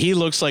like, he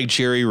looks like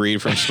Jerry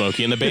Reed from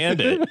Smokey and the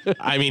Bandit.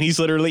 I mean, he's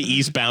literally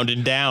eastbound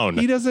and down.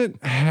 He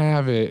doesn't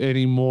have it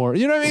anymore.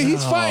 You know what I mean?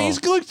 He's fine.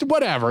 He's looked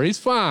whatever. He's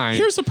fine.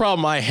 Here's the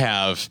problem I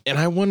have, and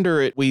I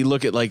wonder we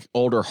look at like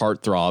older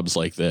heartthrobs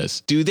like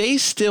this. Do they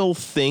still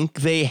think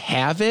they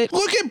have it?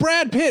 Look at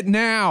Brad Pitt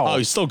now. Oh,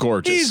 he's still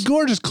gorgeous. He's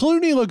gorgeous.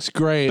 Clooney looks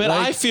great. But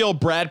like, I feel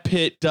Brad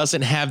Pitt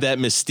doesn't have that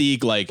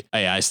mystique like,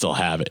 hey, I still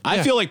have it. Yeah.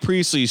 I feel like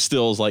Priestley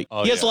still is like,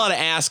 he has a lot of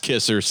ass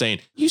kissers saying,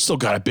 you still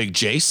got a big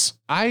Jace.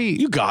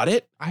 You got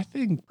it. I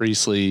think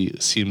Priestley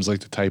seems like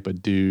the type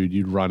of dude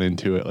you'd run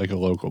into at like a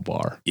local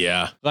bar.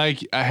 Yeah. Like,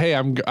 hey,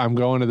 I'm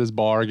going to this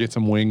bar, get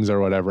some wings or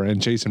whatever, and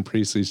Jason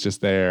Priestley's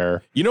just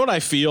there. You know what I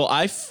feel?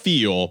 I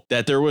feel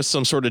that there was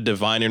some sort of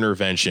divine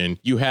intervention.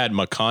 You had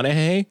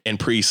McConaughey and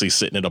Priestley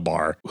sitting at a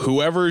bar.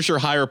 Whoever's your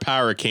higher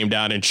power came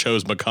down and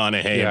chose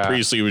McConaughey, and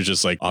Priestley was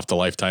just like, off the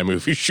Lifetime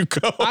movies you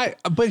go.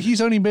 But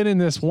he's only been in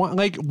this one.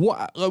 Like,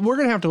 what? We're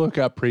gonna have to look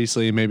up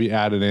Priestley and maybe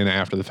add it in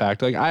after the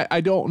fact. Like, I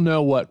don't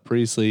know what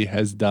Priestley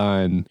has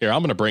done. Here, I'm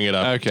going to bring it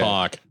up. Okay.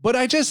 Talk. But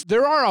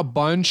there are a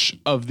bunch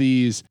of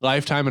these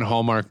Lifetime and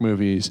Hallmark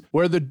movies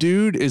where the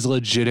dude is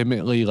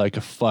legitimately like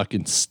a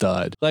fucking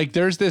stud. Like,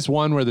 there's this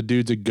one where the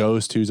dude's a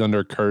ghost who's under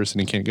a curse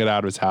and he can't get out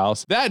of his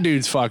house. That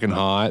dude's fucking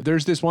hot.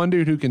 There's this one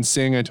dude who can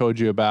sing I told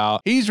you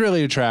about. He's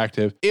really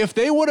attractive. If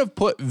they would have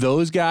put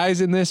those guys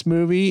in this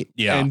movie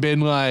and been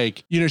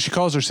like, you know, she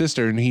calls her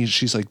sister and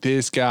she's like,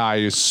 this guy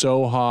is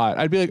so hot.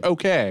 I'd be like,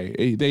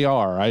 okay, they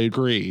are. I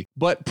agree.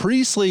 But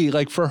Priestley,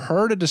 like for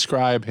her to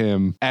describe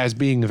him as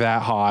being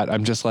that hot,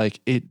 I'm just like,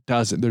 it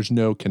doesn't, there's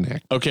no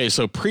connect. Okay,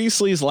 so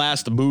Priestley's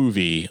last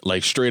movie,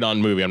 like straight on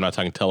movie, I'm not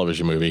talking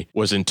television movie,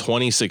 was in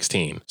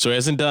 2016. So he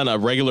hasn't done a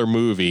regular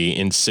movie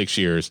in 6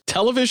 years.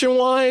 Television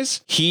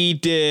wise, he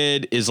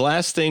did, his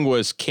last thing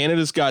was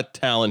Canada's Got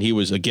Talent. He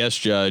was a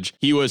guest judge.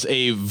 He was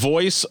a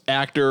voice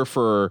actor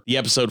for the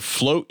episode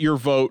Float Your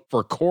Vote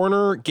for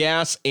Corner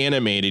Gas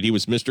Animated. He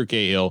was Mr.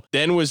 Cahill.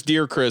 Then was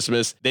Dear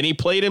Christmas. Then he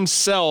played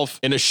himself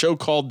in a show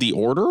called The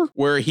Order,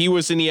 where he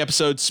was in the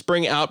episode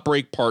Spring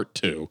Outbreak Part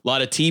 2. A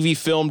lot of TV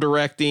film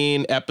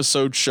directing,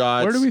 episode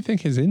shots. Where do we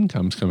think his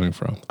income's coming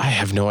from? I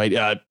have no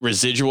idea.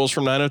 Residuals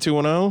from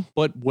 90210?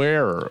 But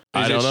where?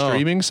 I don't know.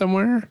 Streaming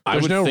somewhere? I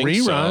There's would no think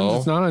reruns. so.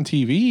 It's not on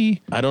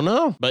TV. I don't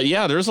know. But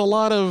yeah, there's a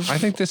lot of... I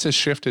think this has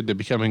shifted to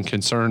becoming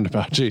concerned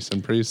about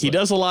Jason Priestley. He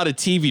does a lot of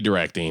TV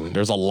directing.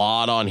 There's a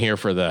lot on here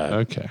for that.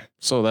 Okay.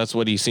 So that's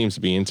what he seems to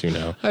be into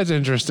now. That's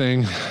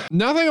interesting.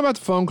 Nothing about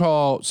the phone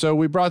call. So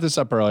we brought this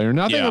up earlier.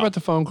 Nothing about the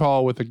phone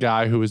call with the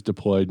guy who was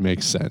deployed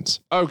makes sense.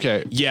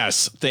 Okay.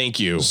 Yes. Thank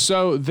you.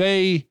 So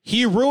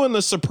he ruined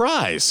the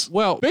surprise.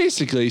 Well,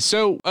 basically.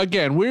 So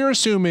again, we're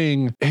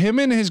assuming him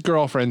and his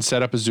girlfriend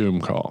set up a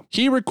Zoom call.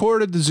 He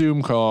recorded the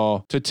Zoom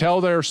call to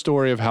tell their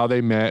story of how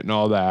they met and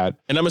all that.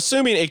 And I'm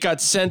assuming it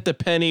got sent to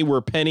Penny,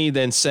 where Penny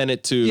then sent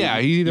it to...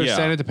 Yeah, he either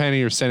sent it to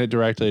Penny or sent it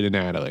directly to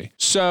Natalie.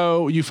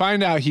 So you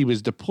find out he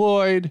was deployed.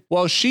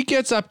 Well, she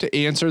gets up to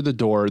answer the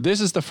door. This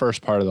is the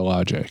first part of the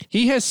logic.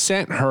 He has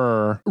sent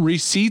her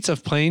receipts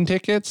of plane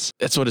tickets.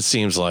 That's what it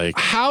seems like.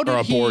 How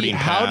did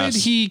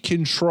he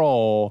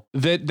control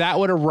that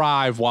would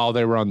arrive while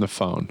they were on the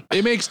phone?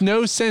 It makes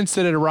no sense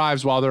that it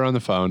arrives while they're on the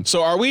phone.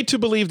 So are we to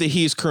believe that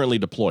he's currently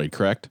deployed,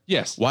 correct?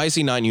 Yes. Why is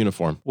he not in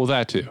uniform? Well,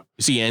 that too.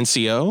 Is he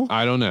NCO?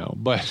 I don't know,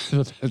 but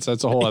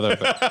that's a whole other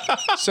thing.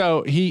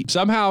 So he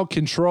somehow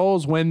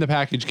controls when the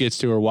package gets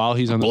to her while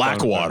he's on the phone.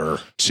 Blackwater.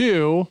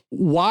 2,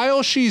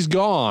 while she's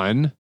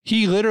gone,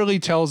 he literally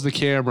tells the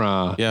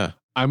camera, yeah,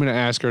 I'm going to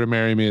ask her to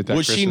marry me at that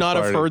Would Christmas she not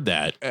party. have heard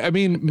that? I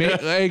mean,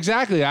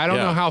 exactly. I don't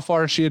know how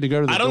far she had to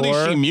go to the door. I don't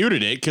think she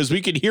muted it because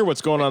we could hear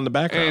what's going on in the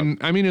background. And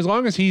I mean, as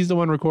long as he's the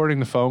one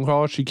recording the phone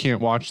call, she can't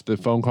watch the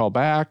phone call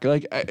back.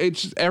 Like,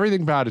 it's just,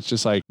 everything about it's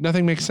just like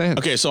nothing makes sense.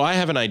 Okay, so I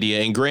have an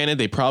idea, and granted,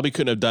 they probably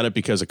couldn't have done it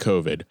because of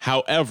COVID.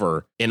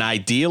 However, an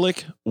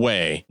idyllic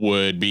way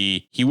would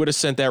be he would have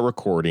sent that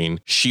recording,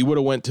 she would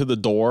have went to the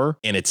door,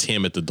 and it's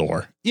him at the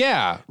door.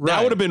 Yeah, right.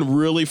 That would have been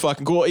really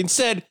fucking cool.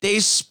 Instead, they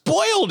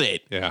spoiled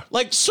it. Yeah.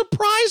 Like,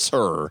 surprise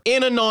her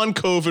in a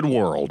non-COVID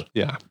world.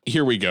 Yeah.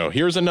 Here we go.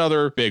 Here's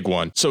another big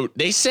one. So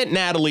they sent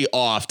Natalie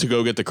off to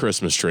go get the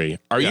Christmas tree.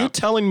 Are you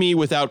telling me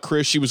without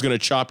Chris, she was going to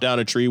chop down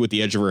a tree with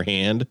the edge of her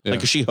hand? Yeah.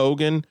 Like, is she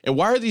Hogan? And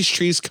why are these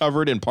trees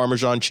covered in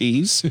Parmesan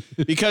cheese?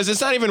 Because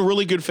it's not even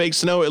really good fake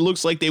snow. It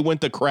looks like they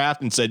went to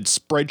Kraft and said,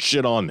 spread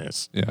shit on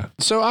this. Yeah.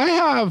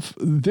 So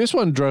this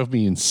one drove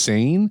me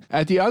insane.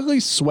 At the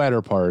ugly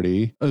sweater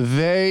party,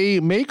 they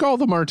make all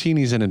the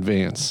martinis in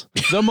advance.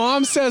 The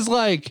mom says,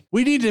 like,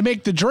 we need to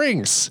make the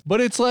drinks, but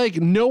it's like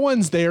no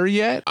one's there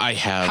yet.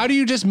 How do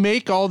you just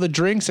make all the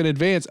drinks in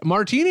advance?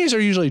 Martinis are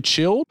usually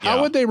chilled. Yeah.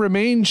 How would they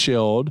remain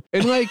chilled?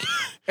 And like,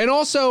 and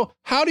also,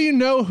 how do you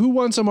know who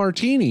wants a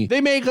martini?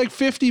 They make like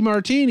 50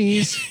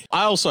 martinis.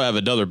 I also have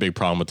another big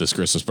problem with this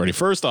Christmas party.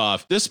 First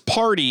off, this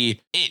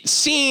party, it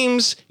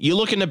seems, you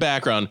look in the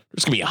background,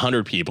 there's gonna be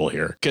 100 people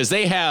here because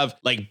they have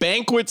like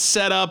banquets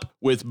set up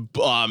with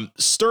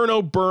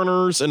sterno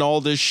burners and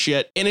all this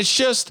shit. And it's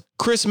just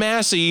Chris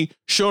Massey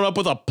showing up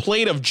with a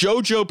plate of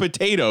JoJo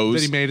potatoes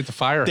that he made at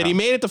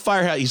the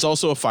firehouse. He's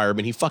also a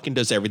fireman. He fucking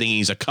does everything.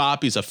 He's a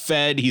cop. He's a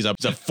Fed. He's a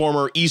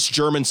former East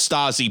German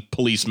Stasi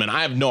policeman.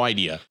 I have no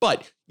idea.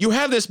 But you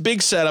have this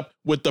big setup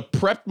with the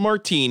prepped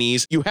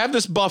martinis. You have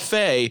this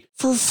buffet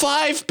for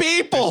 5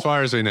 people. As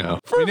far as we know.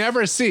 We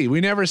never see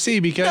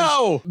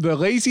because the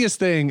laziest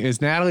thing is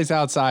Natalie's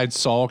outside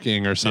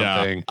sulking or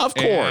something. Yeah, of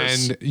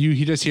course. And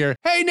you just hear,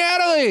 hey,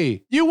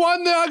 Natalie, you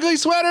won the ugly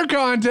sweater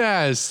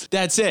contest.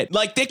 That's it.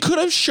 Like, they could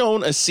have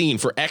shown a scene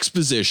for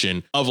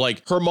exposition of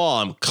like her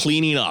mom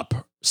cleaning up,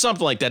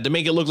 something like that, to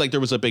make it look like there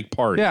was a big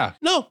party. Yeah.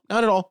 No,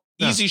 not at all.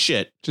 No. Easy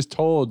shit.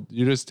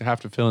 You just have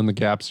to fill in the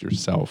gaps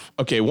yourself.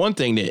 Okay, one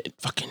thing that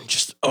fucking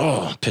just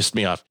pissed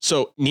me off.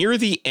 So near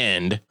the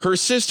end, her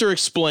sister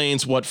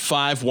explains what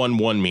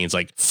 511 means,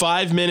 like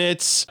 5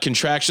 minutes,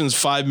 contractions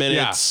 5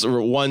 minutes,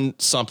 or one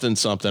something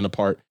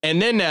apart.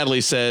 And then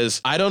Natalie says,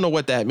 I don't know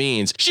what that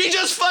means. She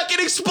just fucking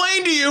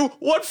explained to you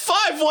what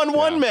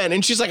 511 meant.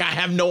 And she's like, I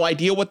have no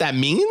idea what that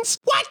means.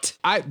 What?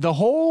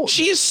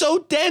 She is so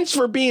dense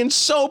for being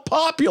so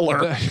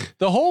popular.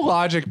 The whole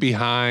logic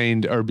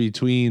behind or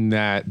between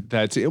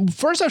that's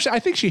first off, I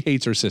think she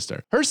hates her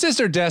sister. Her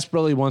sister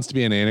desperately wants to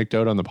be an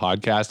anecdote on the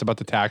podcast about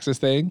the taxes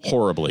thing.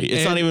 Horribly.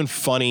 It's not even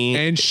funny.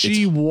 And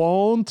she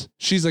won't.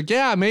 She's like,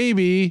 yeah,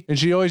 maybe. And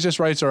she always just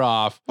writes her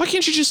off. Why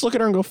can't you just look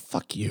at her and go,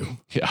 fuck you?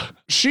 Yeah.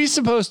 She's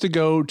supposed to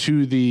go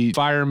to the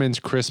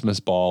fireman's Christmas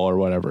ball or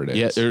whatever it is.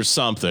 Yeah, there's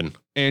something.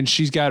 and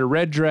she's got a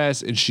red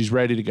dress and she's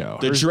ready to go.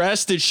 The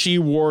dress that she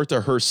wore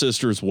to her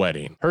sister's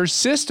wedding. Her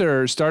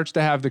sister starts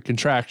to have the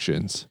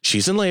contractions.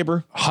 She's in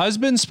labor.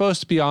 Husband's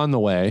supposed to be on the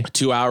way.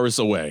 2 hours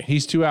away.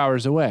 He's 2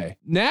 hours away.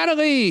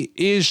 Natalie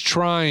is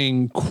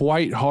trying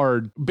quite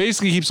hard.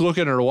 Basically keeps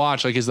looking at her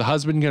watch like, is the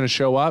husband going to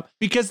show up?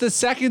 Because the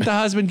second the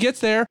husband gets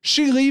there,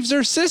 she leaves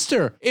her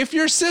sister. If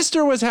your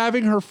sister was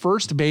having her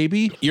first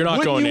baby, you're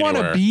not going anywhere. Wouldn't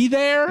you want to be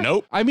there?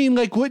 Nope. I mean,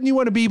 like, wouldn't you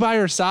want to be by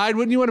her side?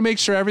 Wouldn't you want to make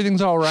sure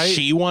everything's all right?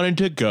 She wanted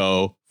to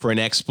go for an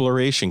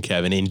exploration,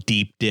 Kevin, in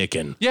deep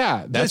dickin'.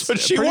 Yeah. That's what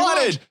she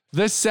wanted. Much.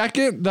 The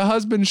second the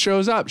husband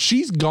shows up,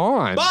 she's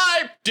gone.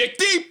 Bye, dick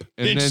deep.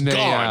 It's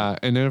gone.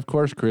 And then, of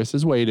course, Chris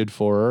has waited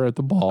for her at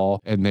the ball,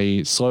 and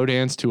they slow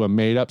dance to a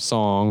made-up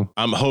song.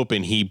 I'm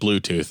hoping he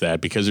Bluetooth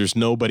that because there's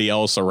nobody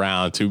else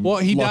around to. Well,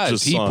 he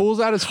does. He pulls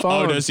out his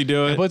phone. Oh, does he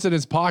do it? And puts it in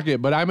his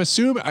pocket. But I'm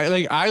assuming,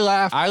 I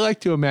laugh. I like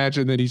to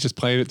imagine that he's just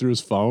playing it through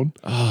his phone.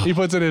 He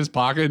puts it in his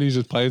pocket and he's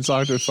just playing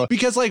songs through his phone.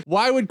 Because, like,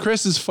 why would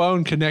Chris's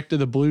phone connect to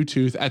the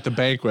Bluetooth at the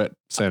banquet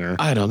center?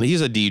 I don't know.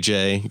 He's a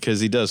DJ because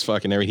he does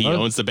fucking everything. He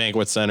owns the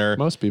banquet center.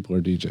 Most people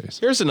are DJs.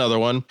 Here's another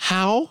one.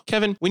 How,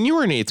 Kevin, when you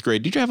were in 8th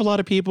grade, did you have a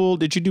lot of people?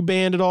 Did you do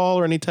band at all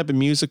or any type of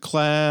music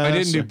class? I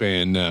didn't do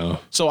band, no.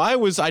 So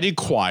I did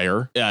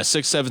choir, 6th,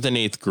 7th, and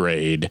 8th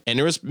grade, and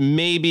there was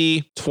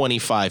maybe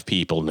 25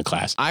 people in the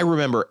class. I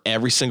remember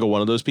every single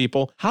one of those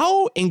people.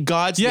 How in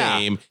God's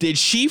name did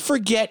she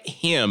forget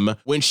him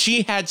when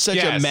she had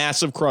such a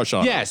massive crush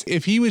on him? Yes,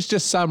 if he was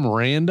just some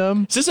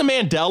random. Is this a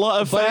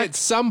Mandela effect? But at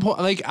some point,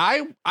 like,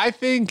 I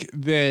think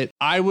that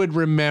I would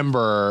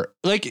remember,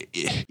 like,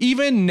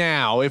 even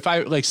now, if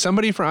I, like,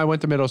 somebody I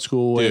went to middle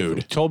school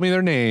with told me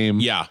their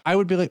name, I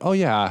would be like, oh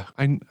yeah,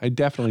 I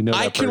definitely know that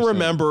I can person.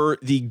 remember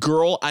the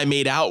girl I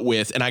made out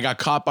with and I got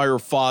caught by her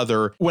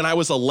father when I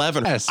was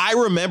 11. Yes. I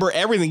remember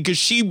everything because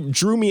she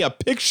drew me a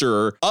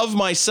picture of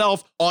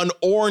myself on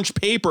orange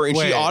paper and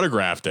she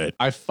autographed it.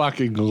 I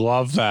fucking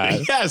love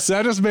that. Yes.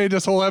 That just made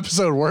this whole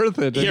episode worth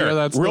it. Here,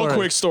 that real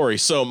quick story.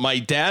 So my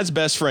dad's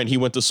best friend, he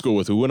went to school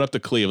with, we went up to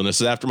Cleveland.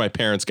 This is after my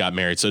parents got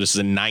married. So this is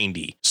in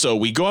 90. So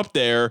we go up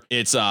there.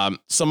 It's some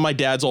of my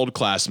dad's old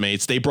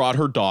classmates. They brought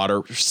her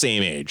daughter,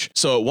 same age.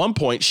 So at one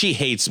point she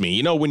hates me.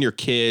 You know, when you're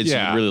kids, you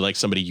really like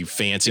somebody you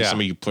fancy,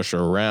 somebody you push her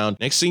around.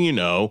 Next thing you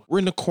know, we're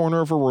in the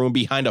corner of a room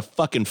behind a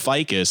fucking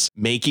ficus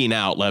making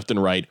out left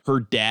and right. Her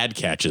dad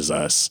catches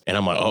us and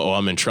I'm like, oh,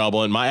 I'm in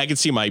trouble. And I can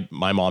see my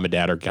mom and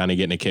dad are kind of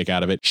getting a kick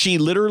out of it. She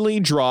literally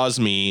draws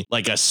me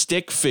like a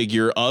stick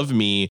figure of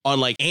me on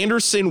like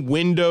Anderson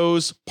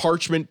Windows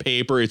parchment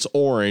paper. It's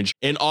orange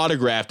and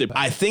autographed it.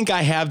 I think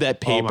I have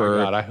that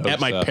paper at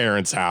my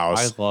parents'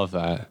 house. I love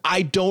that.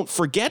 I don't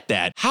forget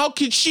that. How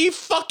could she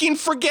fucking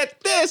forget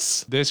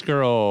this? This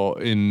girl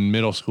in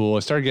middle school, I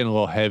started getting a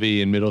little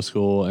heavy in middle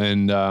school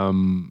and,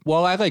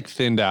 I like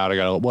thinned out. I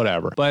got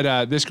whatever.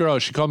 But this girl,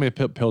 she called me a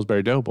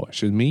Pillsbury Doughboy.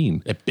 She was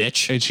mean. A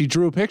bitch. And she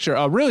drew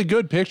a really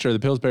good picture of the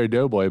Pillsbury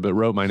Doughboy, but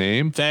wrote my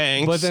name.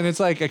 Thanks. But then it's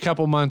like a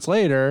couple months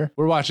later,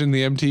 we're watching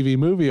the MTV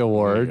Movie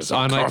Awards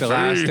on like the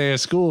last day of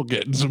school,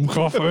 getting some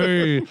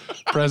coffee.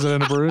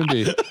 President of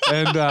Burundi.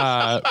 And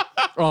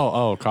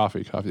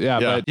coffee. Yeah,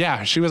 but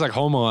yeah, she was like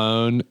home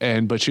alone,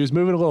 but she was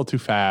moving a little too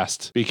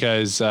fast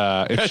because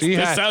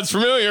this sounds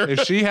familiar.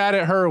 If she had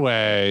it her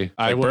way,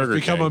 I would have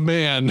become a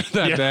man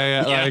that day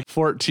at like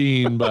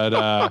 14.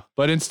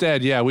 But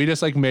instead, we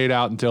just like made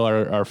out until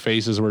our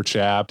faces were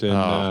chapped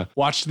and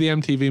watched the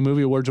MTV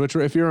Movie Awards, which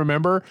if you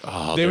remember,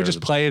 they would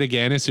just play it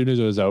again as soon as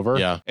it was over.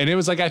 Yeah. And it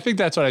was like, I think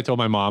that's what I told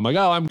my mom. Like,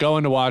 oh, I'm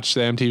going to watch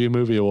the MTV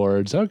Movie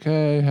Awards.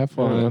 Okay, have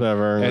fun.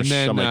 Whatever. And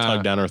then somebody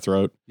tugged down her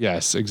throat.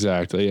 Yes,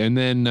 exactly. And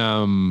then,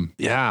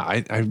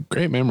 I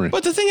great memory.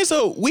 But the thing is,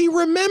 though, we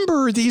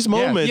remember these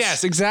moments.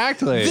 Yes,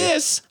 exactly.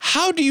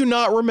 How do you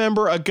not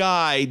remember a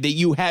guy that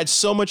you had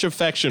so much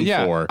affection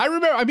for? I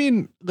remember,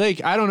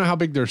 I don't know how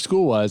big their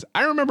school was.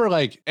 I remember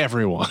like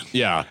everyone.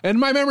 Yeah. And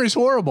my memory's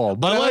horrible.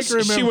 But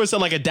unless she was in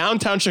like a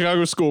downtown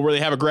Chicago school where they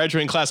have a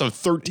graduating class of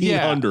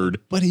 1,300.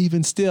 Yeah, but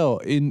even still,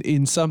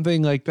 in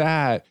something like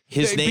that,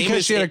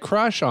 because she had a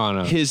crush on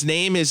him. His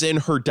name is in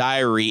her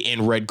diary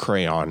in red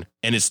crayon.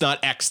 And it's not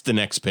X the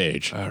next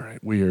page. All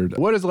right, weird.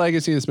 What is the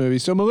legacy of this movie?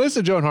 So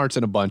Melissa Joan Hart's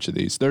in a bunch of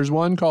these. There's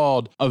one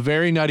called A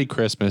Very Nutty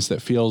Christmas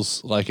that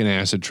feels like an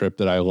acid trip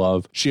that I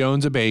love. She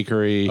owns a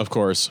bakery. Of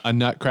course. A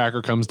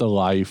nutcracker comes to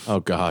life. Oh,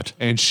 God.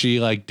 And she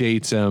like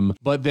dates him.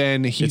 But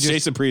then it's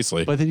Jason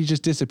Priestley. But then he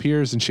just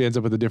disappears and she ends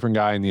up with a different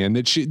guy in the end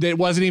that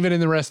wasn't even in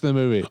the rest of the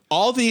movie.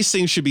 All these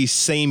things should be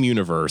same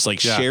universe, like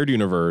shared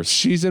universe.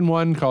 She's in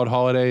one called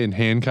Holiday in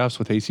Handcuffs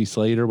with AC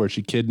Slater where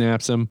she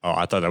kidnaps him. Oh,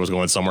 I thought that was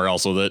going somewhere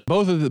else with it.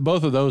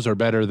 Both of those are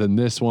better than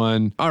this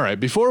one. All right,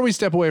 before we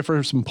step away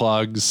for some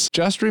plugs,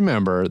 just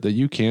remember that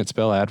you can't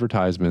spell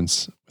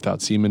advertisements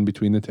without semen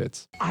between the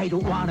tits. I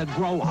don't want to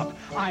grow up.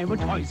 I'm a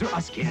Toys R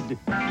Us kid.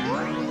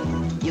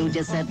 You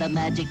just said the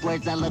magic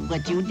words and look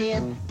what you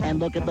did. And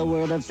look at the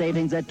world of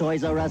savings at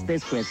Toys R Us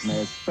this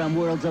Christmas. From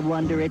Worlds of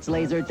Wonder, it's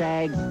laser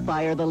tag.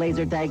 Fire the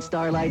laser tag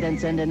starlight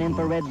and send an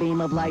infrared beam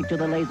of light to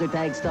the laser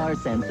tag star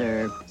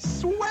sensor.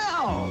 Swell!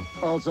 Wow!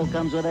 Also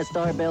comes with a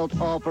star belt,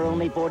 all for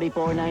only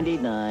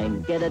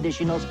 $44.99. Get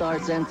additional star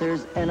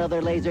sensors and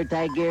other laser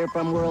tag gear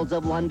from Worlds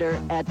of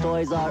Wonder at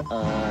Toys R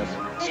Us.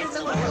 It's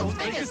the world's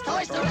biggest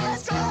Toys R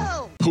Us.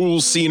 Go! Pool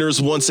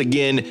Sceners, once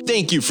again,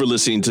 thank you for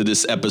listening to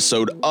this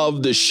episode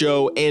of the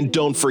show. And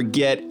don't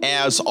forget,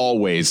 as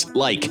always,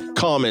 like,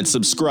 comment,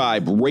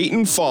 subscribe, rate,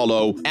 and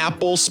follow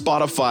Apple,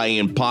 Spotify,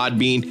 and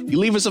Podbean. You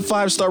leave us a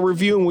 5-star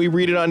review and we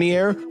read it on the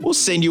air, we'll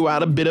send you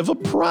out a bit of a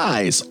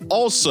prize.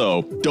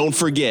 Also, don't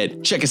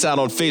forget, check us out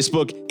on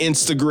Facebook,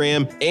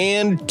 Instagram,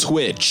 and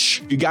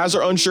Twitch. If you guys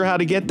are unsure how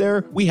to get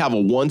there, we have a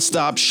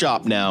one-stop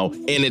shop now,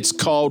 and it's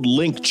called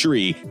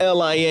Linktree,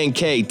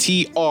 linktr.ee/Pool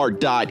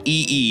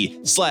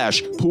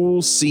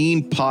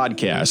Scene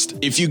Podcast.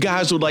 If you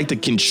guys would like to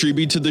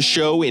contribute to the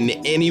show in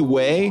any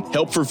way,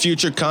 help for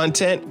future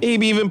content,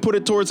 maybe even put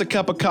it towards a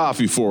cup of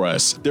coffee for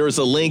us, there is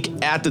a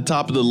link at the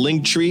top of the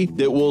Linktree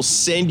that will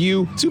send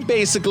you to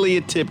basically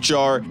a tip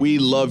jar. We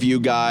love you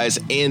guys,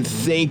 and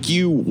thank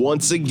you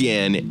once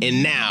again.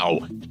 And now,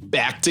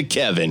 back to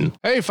Kevin.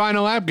 Hey,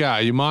 Final Lap guy,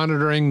 you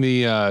monitoring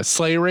the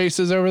sleigh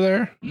races over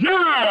there?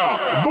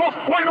 Yeah! The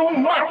final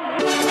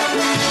lap!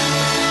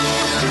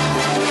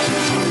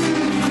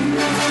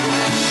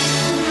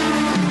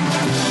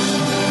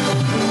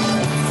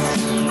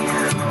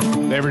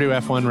 They ever do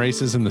F1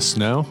 races in the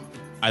snow?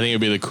 I think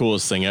it'd be the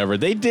coolest thing ever.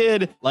 They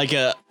did like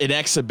an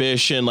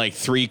exhibition, like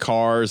 3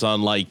 cars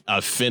on like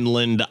a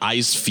Finland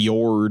ice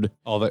fjord.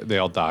 Oh, they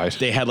all died.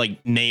 They had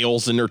like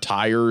nails in their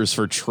tires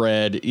for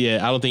tread.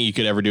 Yeah, I don't think you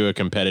could ever do a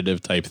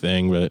competitive type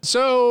thing. But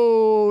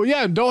so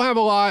yeah, don't have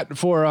a lot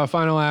for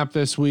Final Lap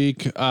this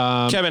week.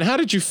 Kevin, how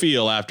did you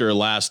feel after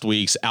last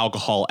week's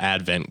alcohol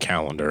advent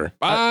calendar?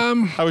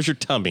 How was your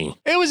tummy?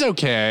 It was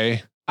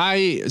okay.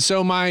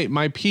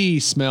 My pee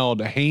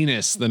smelled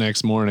heinous the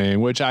next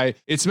morning,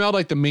 it smelled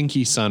like the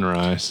Minky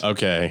sunrise.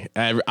 Okay.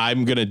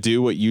 I'm going to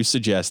do what you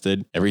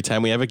suggested. Every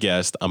time we have a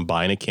guest, I'm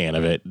buying a can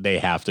of it. They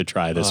have to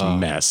try this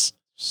mess.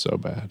 So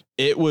bad.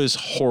 It was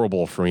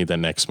horrible for me the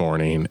next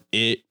morning.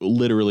 It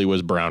literally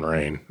was brown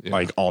rain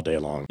like all day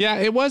long. Yeah,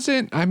 it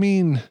wasn't. I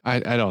mean, I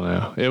don't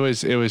know. It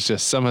was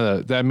just some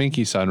of that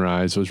Minky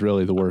sunrise was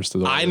really the worst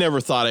of the I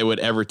never thought I would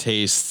ever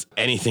taste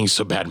anything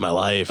so bad in my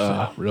life.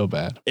 Real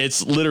bad.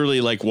 It's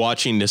literally like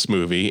watching this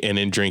movie and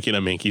then drinking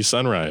a Minky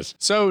sunrise.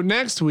 So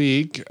next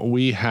week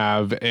we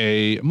have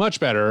a much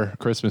better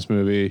Christmas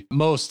movie,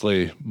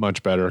 mostly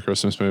much better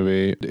Christmas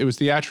movie. It was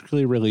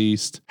theatrically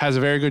released, has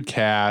a very good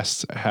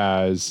cast,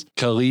 has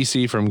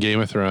Khaleesi from Game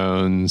of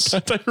Thrones. I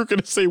thought you were going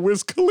to say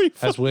Wiz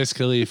Khalifa. Has Wiz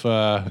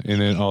Khalifa in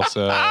it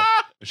also.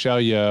 Michelle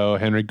Yeoh,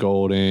 Henry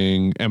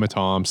Golding, Emma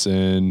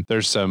Thompson.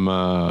 There's some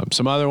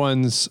other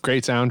ones.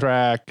 Great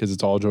soundtrack because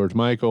it's all George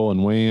Michael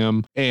and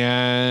Wham.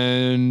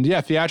 And yeah,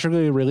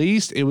 theatrically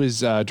released. It was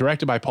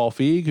directed by Paul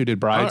Feig, who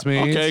did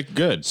Bridesmaids. Okay,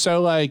 good.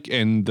 So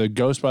and the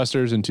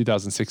Ghostbusters in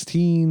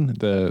 2016,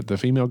 the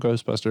female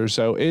Ghostbusters.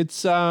 So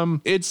it's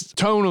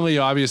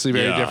tonally obviously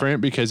very different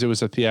because it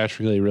was a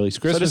theatrically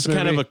released Christmas movie. So this is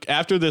movie. kind of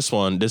after this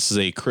one, this is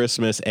a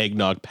Christmas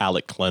eggnog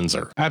palate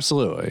cleanser.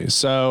 Absolutely.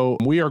 So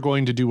we are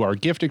going to do our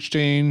gift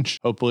exchange.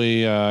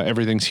 Hopefully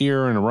everything's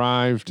here and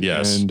arrived.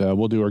 Yes. And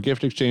we'll do our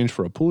gift exchange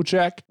for a pool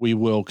check. We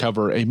will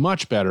cover a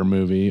much better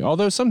movie.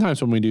 Although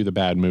sometimes when we do the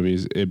bad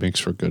movies, it makes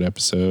for a good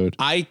episode.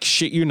 I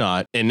shit you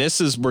not. And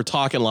we're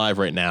talking live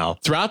right now.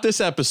 Throughout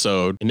this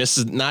episode, and this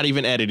is not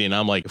even editing,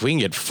 I'm like, if we can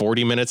get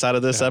 40 minutes out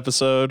of this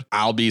episode,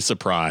 I'll be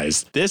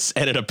surprised. This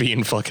ended up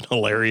being fucking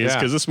hilarious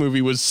because this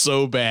movie was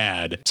so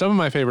bad. Some of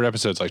my favorite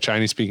episodes, like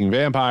Chinese Speaking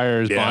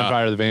Vampires,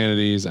 Bonfire of the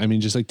Vanities. I mean,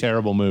 just like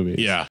terrible movies.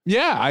 Yeah.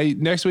 Yeah.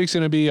 Next week's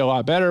going to be a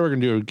lot better. We're going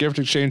to do a gift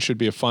exchange. Should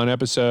be a fun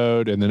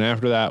episode. And then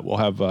after that, we'll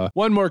have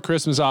one more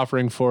Christmas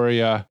offering for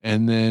you.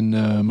 And then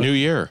New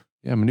Year.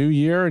 Yeah, I'm a new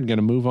year and going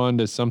to move on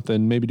to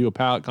something, maybe do a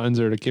palate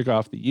cleanser to kick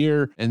off the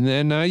year. And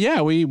then,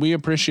 we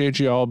appreciate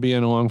you all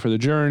being along for the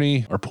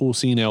journey. Our pool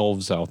scene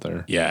elves out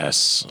there.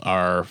 Yes.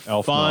 Our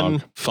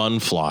fun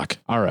flock.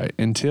 All right.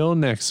 Until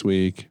next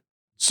week.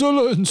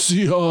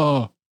 Silencia.